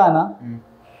kusoma sana.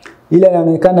 Ila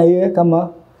inaonekana yeye kama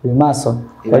Freemason.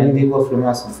 Kwa nini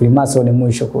Freemason? Freemason ni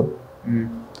mwisho kwa.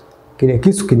 Kile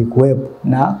kisu kilikuwepo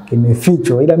na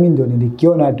kimefichwa ila mimi ndio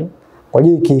nilikiona tu. Kwa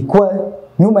hiyo kilikuwa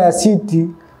nyuma ya siti.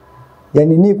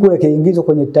 Yani ni kule kiingizwa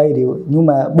kwenye tairi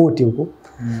nyuma ya buti huko.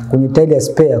 Kwenye tairi ya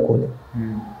spare kule.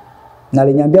 Na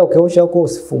aliniambia ukiosha huko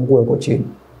usifungue huko chini.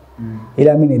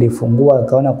 Ila mimi nilifungua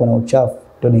kaona kuna uchafu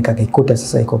ndio nikakikuta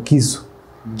sasa iko kisu.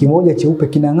 Kimoja cheupe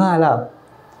kinang'ala.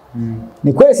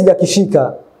 Ni kweli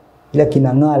sijakishika ila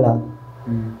kinang'ala.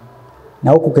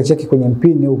 Na huko kacheki kwenye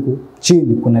mpini huko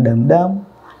chini kuna damu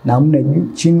na mne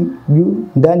chini juu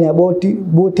ndani ya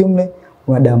boti mle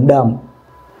kuna damu.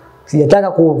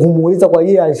 Sijataka kumuuliza kwa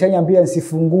ajili alishaniambia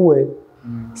nisifungue.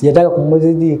 Sijataka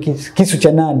kumuuliza kisu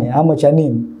cha nani ama cha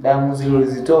nini. Damu zile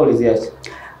ulizitoa uliziacha?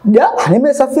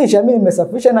 Nimesafisha, mimi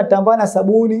nimesafisha na tambaa na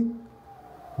sabuni.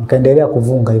 Nikaendelea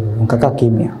kuvunga hivyo, nikakaa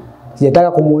kimya.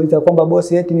 Sijataka kumuuliza kwamba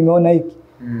bosi eti nimeona hiki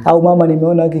au mama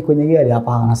nimeona hiki kwenye gari.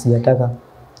 Hapana, sijataka.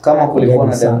 Kama kulikuwa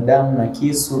na damu na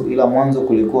kisu ila mwanzo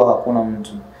kulikuwa hakuna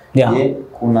mtu. Je,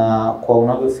 kuna kwa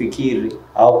unavyofikiri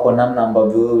au kwa namna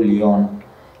ambavyo wewe uliona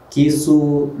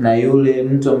kisu na yule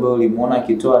mtu ambaye ulimuona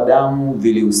akitoa damu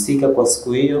vilihusika kwa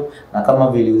siku hiyo, na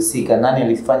kama vilihusika, nani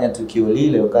alifanya tukio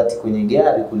lile wakati kwenye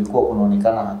gari kulikuwa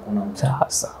kunaonekana hakuna mtu?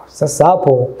 Sasa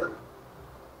hapo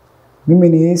mimi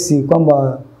nihisi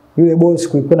kwamba yule boss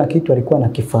kulikuwa na kitu alikuwa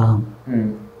anakifahamu.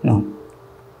 No.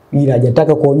 Ila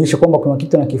hajataka kuonyesha kwamba kuna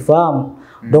kitu anakifahamu.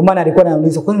 Ndio maana alikuwa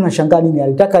ananiuliza kwani unashangaa nini?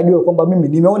 Alitaka ajue kwamba mimi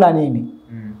nimeona nini.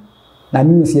 Na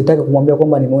mimi sijataka kumwambia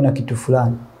kwamba nimeona kitu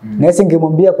fulani. Na yeye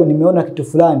ningemwambia kwa nimeona kitu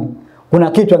fulani,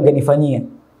 kuna kitu angenifanyia.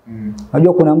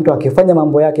 Unajua kuna mtu akifanya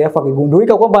mambo yake alafu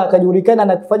akigundulika kwamba akajulikana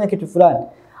na kufanya kitu fulani,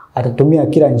 atatumia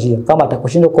kila njia. Kama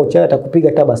atakushinda kwa uchawi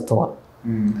atakupiga tabastoa.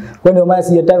 Kwa ndio maana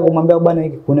sijataka kumwambia bwana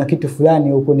hiki kuna kitu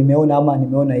fulani huko nimeona ama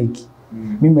nimeona hiki.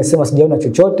 Mimi nimesema sijaona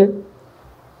chochote.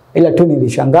 Ila tu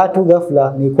nilishangaa tu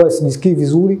ghafla, nilikuwa sijisikii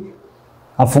vizuri.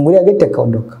 Afungulia geti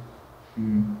akaondoka.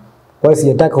 Kwa hiyo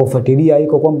sijataka kufuatilia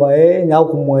hiko kwamba au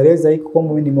kumueleza hiko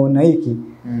kwamba mimi nimeona hiki.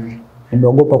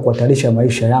 Nimeogopa kuhatarisha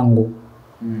maisha yangu.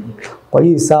 Kwa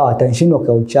hiyo sawa atanishindwa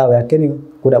kwa uchawi, lakini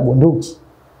kuna bunduki.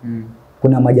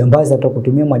 Kuna majambazi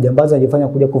atakutumia majambazi ajifanya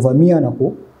kuja kuvamia na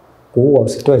kuua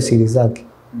usitoe siri zake.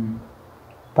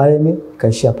 Pale mimi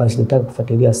kaishia pale, sitaki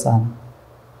kufuatilia sana.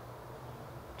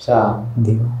 Sawa.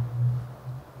 Ndio.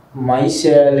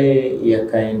 Maisha yale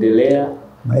yakaendelea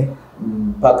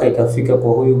mpaka ikafika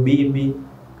kwa huyu bibi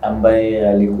ambaye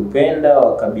alikupenda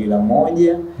wa kabila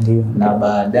moja. Ndio. Na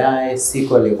baadaye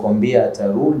siku alikwambia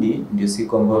atarudi ndio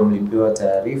siku ambayo mlipewa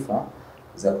taarifa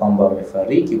za kwamba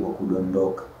amefariki kwa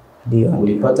kudondoka. Ndio.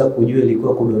 Ulipata kujua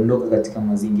ilikuwa kudondoka katika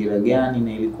mazingira gani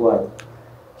na ilikuwaje?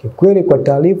 Kikweli kwa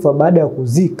taarifa baada ya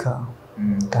kuzika,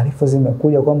 taarifa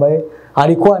zimekuja kwamba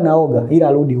alikuwa anaoga ila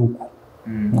arudi huku.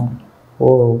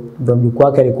 Ndio mjukuu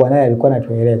wake alikuwa naye alikuwa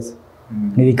anatueleza.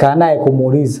 Nilikaa naye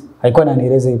kumuuliza, alikuwa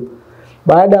ananieleza hivyo.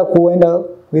 Baada ya kuenda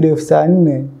ile saa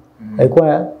 4,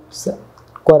 alikuwa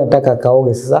anataka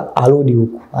kaoge sasa arudi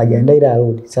huku. Ajiandaa ila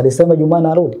arudi. Sasa alisema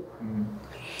Jumana arudi.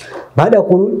 Baada ya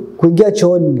kuingia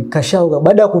chooni kashaoga,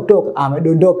 baada ya kutoka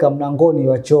amedondoka mlangoni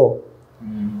wa choo.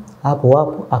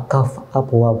 Hapo akafa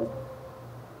hapo.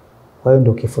 Kwa hiyo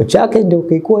ndio kifo chake ndio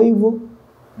kilikuwa hivyo.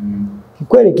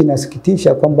 Kikweli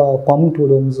kinasikitisha kwamba kwa mtu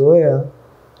uliomzoea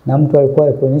na mtu alikuwa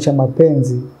anakuonyesha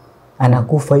mapenzi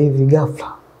anakufa hivi ghafla.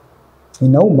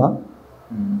 Inauma.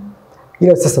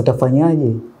 Ila sasa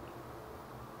utafanyaje?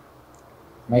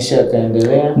 Maisha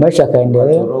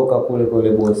yakaendelea. Toroka kule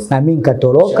kule boss. Na mimi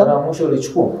nikatoroka. Shara mwisho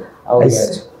ulichukua au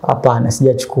uliacha? Hapana,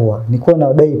 sijachukua. Nilikuwa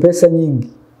nadai pesa nyingi.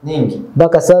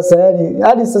 Mpaka sasa yani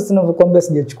hadi sasa ninavyokuambia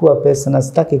sijachukua pesa na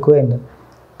sitaki kwenda.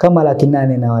 Kama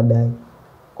 800,000 na wadai.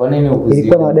 Kwa nini ukuzia?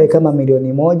 Ilikuwa na wadai kama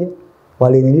 1,000,000,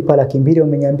 walinilipa 200,000,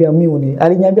 umeniambia mimi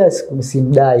aliniambia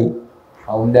simdai.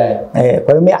 Haundai.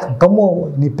 Kwa hiyo kama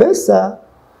ni pesa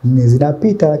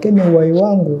zinapita lakini uhai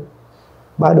wangu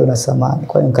bado na samani.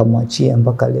 Kwa hiyo nikamwachia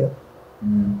mpaka leo.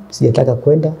 Sijataka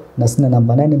kwenda na sina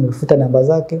namba 9, nimefuta namba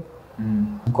zake.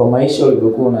 Kwa maisha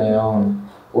ulivyokuwa unayaona,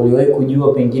 uliwahi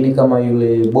kujua pengine kama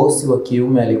yule bosi wa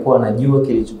kiume alikuwa anajua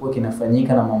kilichokuwa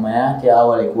kinafanyika na mama yake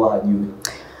au alikuwa hajui?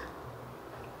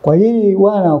 Kwa hili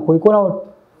bwana kulikuwa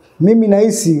mimi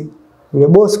nahisi yule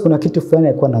bosi kuna kitu fulani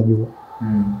alikuwa anajua.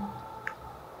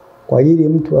 Kwa hili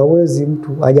mtu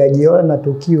hajajiona na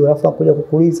tukio alafu akuja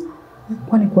kukuuliza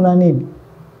kwani kuna nini?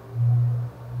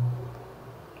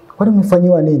 Kwani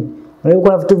umefanywa nini?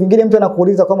 Kuna vitu vingine mtu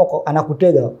anakuuliza kama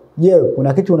anakutega. Je,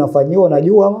 kuna kitu unafanyiwa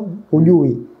unajua ama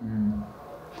hujui?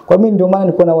 Kwa mimi ndio maana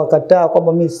nilikuwa nawakataa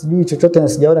kwamba mimi sijui chochote na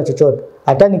sijaona chochote.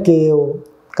 Hata nikeo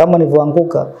kama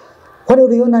nilivyoanguka, kwani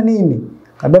uliona nini?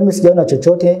 Kaambia mimi sijaona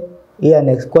chochote. Yeye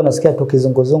anakuwa nasikia tu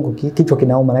kizunguzungu, kichwa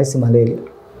kinauma, nahisi malaria.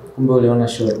 Kumbe uliona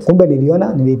shot. Kumbe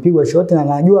nilipigwa shot na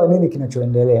najua nini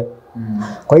kinachoendelea.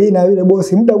 Kwa hiyo na yule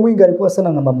bosi muda mwingi alikuwa sana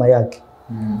na mama yake.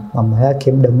 Mama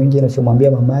yake muda mwingi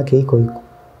anachomwambia mama yake iko.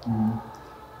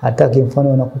 Hata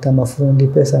kimfano unakuta mafundi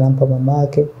pesa anampa mama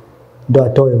yake ndio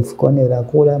atoe mfukoni la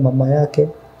kula mama yake.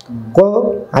 Kwa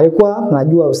hiyo alikuwa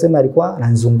najua useme alikuwa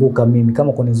ananizunguka mimi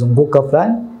kama kunizunguka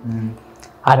fulani.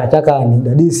 Anataka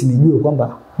nidadisi nijue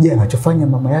kwamba je anachofanya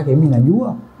mama yake mimi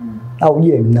najua au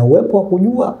je na uwepo wa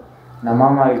kujua. Na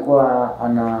mama alikuwa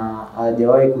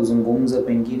hajawahi kuzungumza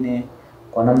pengine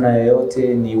kwa namna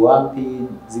yoyote ni wapi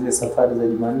zile safari za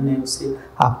Jumanne usiku?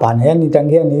 Hapana, yani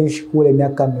tangia niishi kule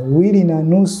miaka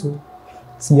 2.5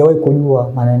 sijawahi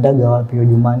kujua anaendaga wapi hiyo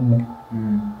Jumanne.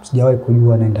 Sijawahi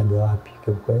kujua anaendaga wapi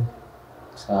kwa kweli.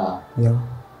 Sawa. Yeah.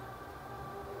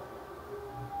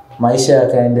 Maisha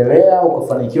yakaendelea,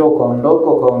 ukafanikiwa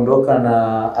ukaondoka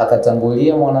na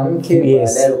akatangulia mwanamke.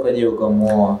 Baadaye ukaja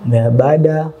ukamuoa.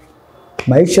 Baada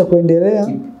maisha kuendelea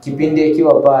kipindi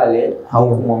ikiwa pale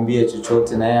haukumwambia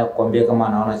chochote na yeye akwambia kama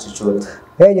anaona chochote?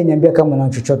 Yeye hajaniambia kama na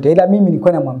chochote. Ila mimi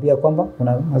nilikuwa namwambia kwamba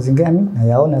kuna mazingira mimi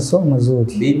nayaona sio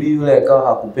mazuri. Bibi yule akawa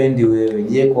hakupendi wewe.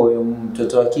 Je, kwa huyo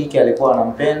mtoto wa kike alikuwa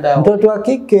anampenda? Mtoto wa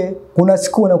kike kuna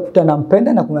siku unakuta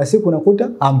anampenda na kuna siku unakuta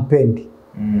ampendi.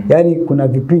 Yaani kuna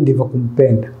vipindi vya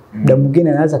kumpenda. Muda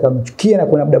mwingine anaweza kumchukia na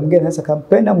kuna muda mwingine anaweza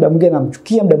kumpenda, muda mwingine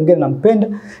anamchukia, muda mwingine anampenda.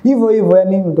 Hivyo hivyo,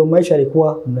 yani ndio maisha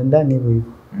yalikuwa ndani hivyo hivyo.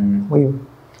 Hivyo.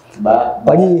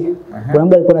 Baji kuna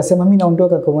mtu alikuwa anasema mimi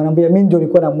naondoka, kwa mwambia mimi ndio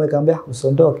nilikuwa namweka, ambia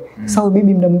usiondoke. Sasa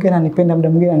bibi muda mwingine ananipenda, muda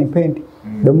mwingine anipendi.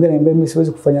 Muda mwingine ananiambia mimi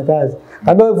siwezi kufanya kazi.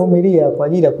 Kaambia vumilia, kwa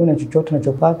ajili hakuna chochote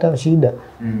unachopata shida.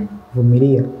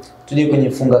 Vumilia. Tuje kwenye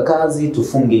funga kazi,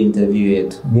 tufunge interview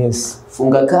yetu. Yes.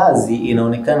 Funga kazi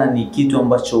inaonekana ni kitu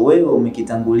ambacho wewe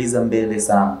umekitanguliza mbele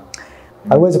sana.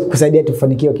 Haiwezi kukusaidia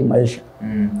tufanikiwe kimaisha.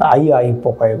 Hiyo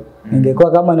haipo kwa hiyo.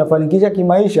 Ningekuwa kama nafanikisha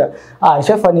kimaisha,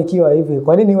 nishafanikiwa hivi.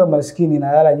 Kwa nini niwe maskini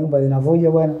na lala nyumba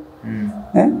zinavuja bwana?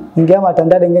 Ningeama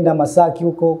Tandale ningeenda Masaki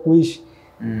huko kuishi.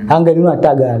 Angenunua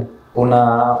hata gari.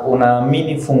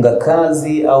 Unaamini funga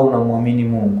kazi au unamwamini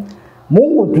Mungu?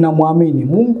 Mungu tunamwamini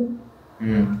Mungu.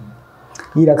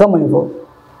 Ila kama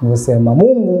nilivyosema,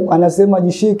 Mungu anasema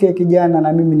jishike kijana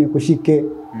na mimi nikushike.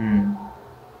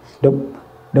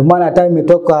 Ndio maana hata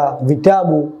imetoka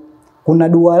vitabu, kuna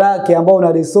dua lake ambao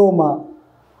unalisoma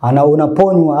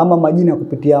unaponywa ama majina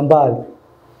kupitia mbali.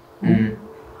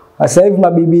 Sasa hivi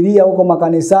mabibilia huko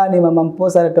makanisani, mama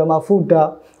Mposa anatoa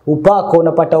mafuta, upako,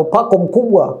 unapata upako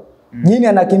mkubwa. Jini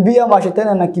anakimbia, mashetani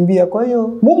anakimbia. Kwa hiyo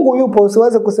Mungu yupo,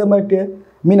 usiweze kusema eti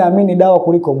mimi naamini dawa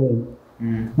kuliko Mungu.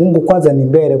 Mungu kwanza ni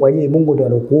mbele, kwa ajili Mungu ndio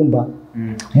alokuumba.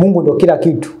 Mungu ndio kila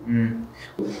kitu.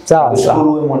 Sawa.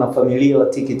 Shukuru wewe mwanafamilia wa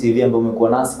Tiki TV ambao umekuwa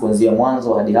nasi kuanzia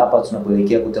mwanzo hadi hapa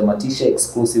tunapoelekea kutamatisha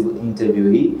exclusive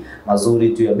interview hii. Mazuri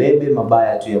tu ya bebe,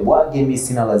 mabaya tu ya bwage. Mimi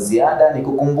sina la ziada,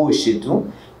 nikukumbushe tu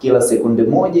kila sekunde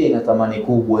moja ina thamani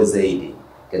kubwa zaidi.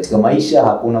 Katika maisha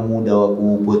hakuna muda wa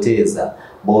kupoteza.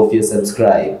 Bofya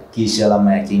subscribe kisha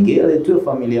alama ya kengele, tuwe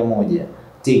familia moja.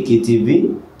 Tiki TV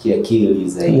kiakili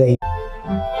zaidi.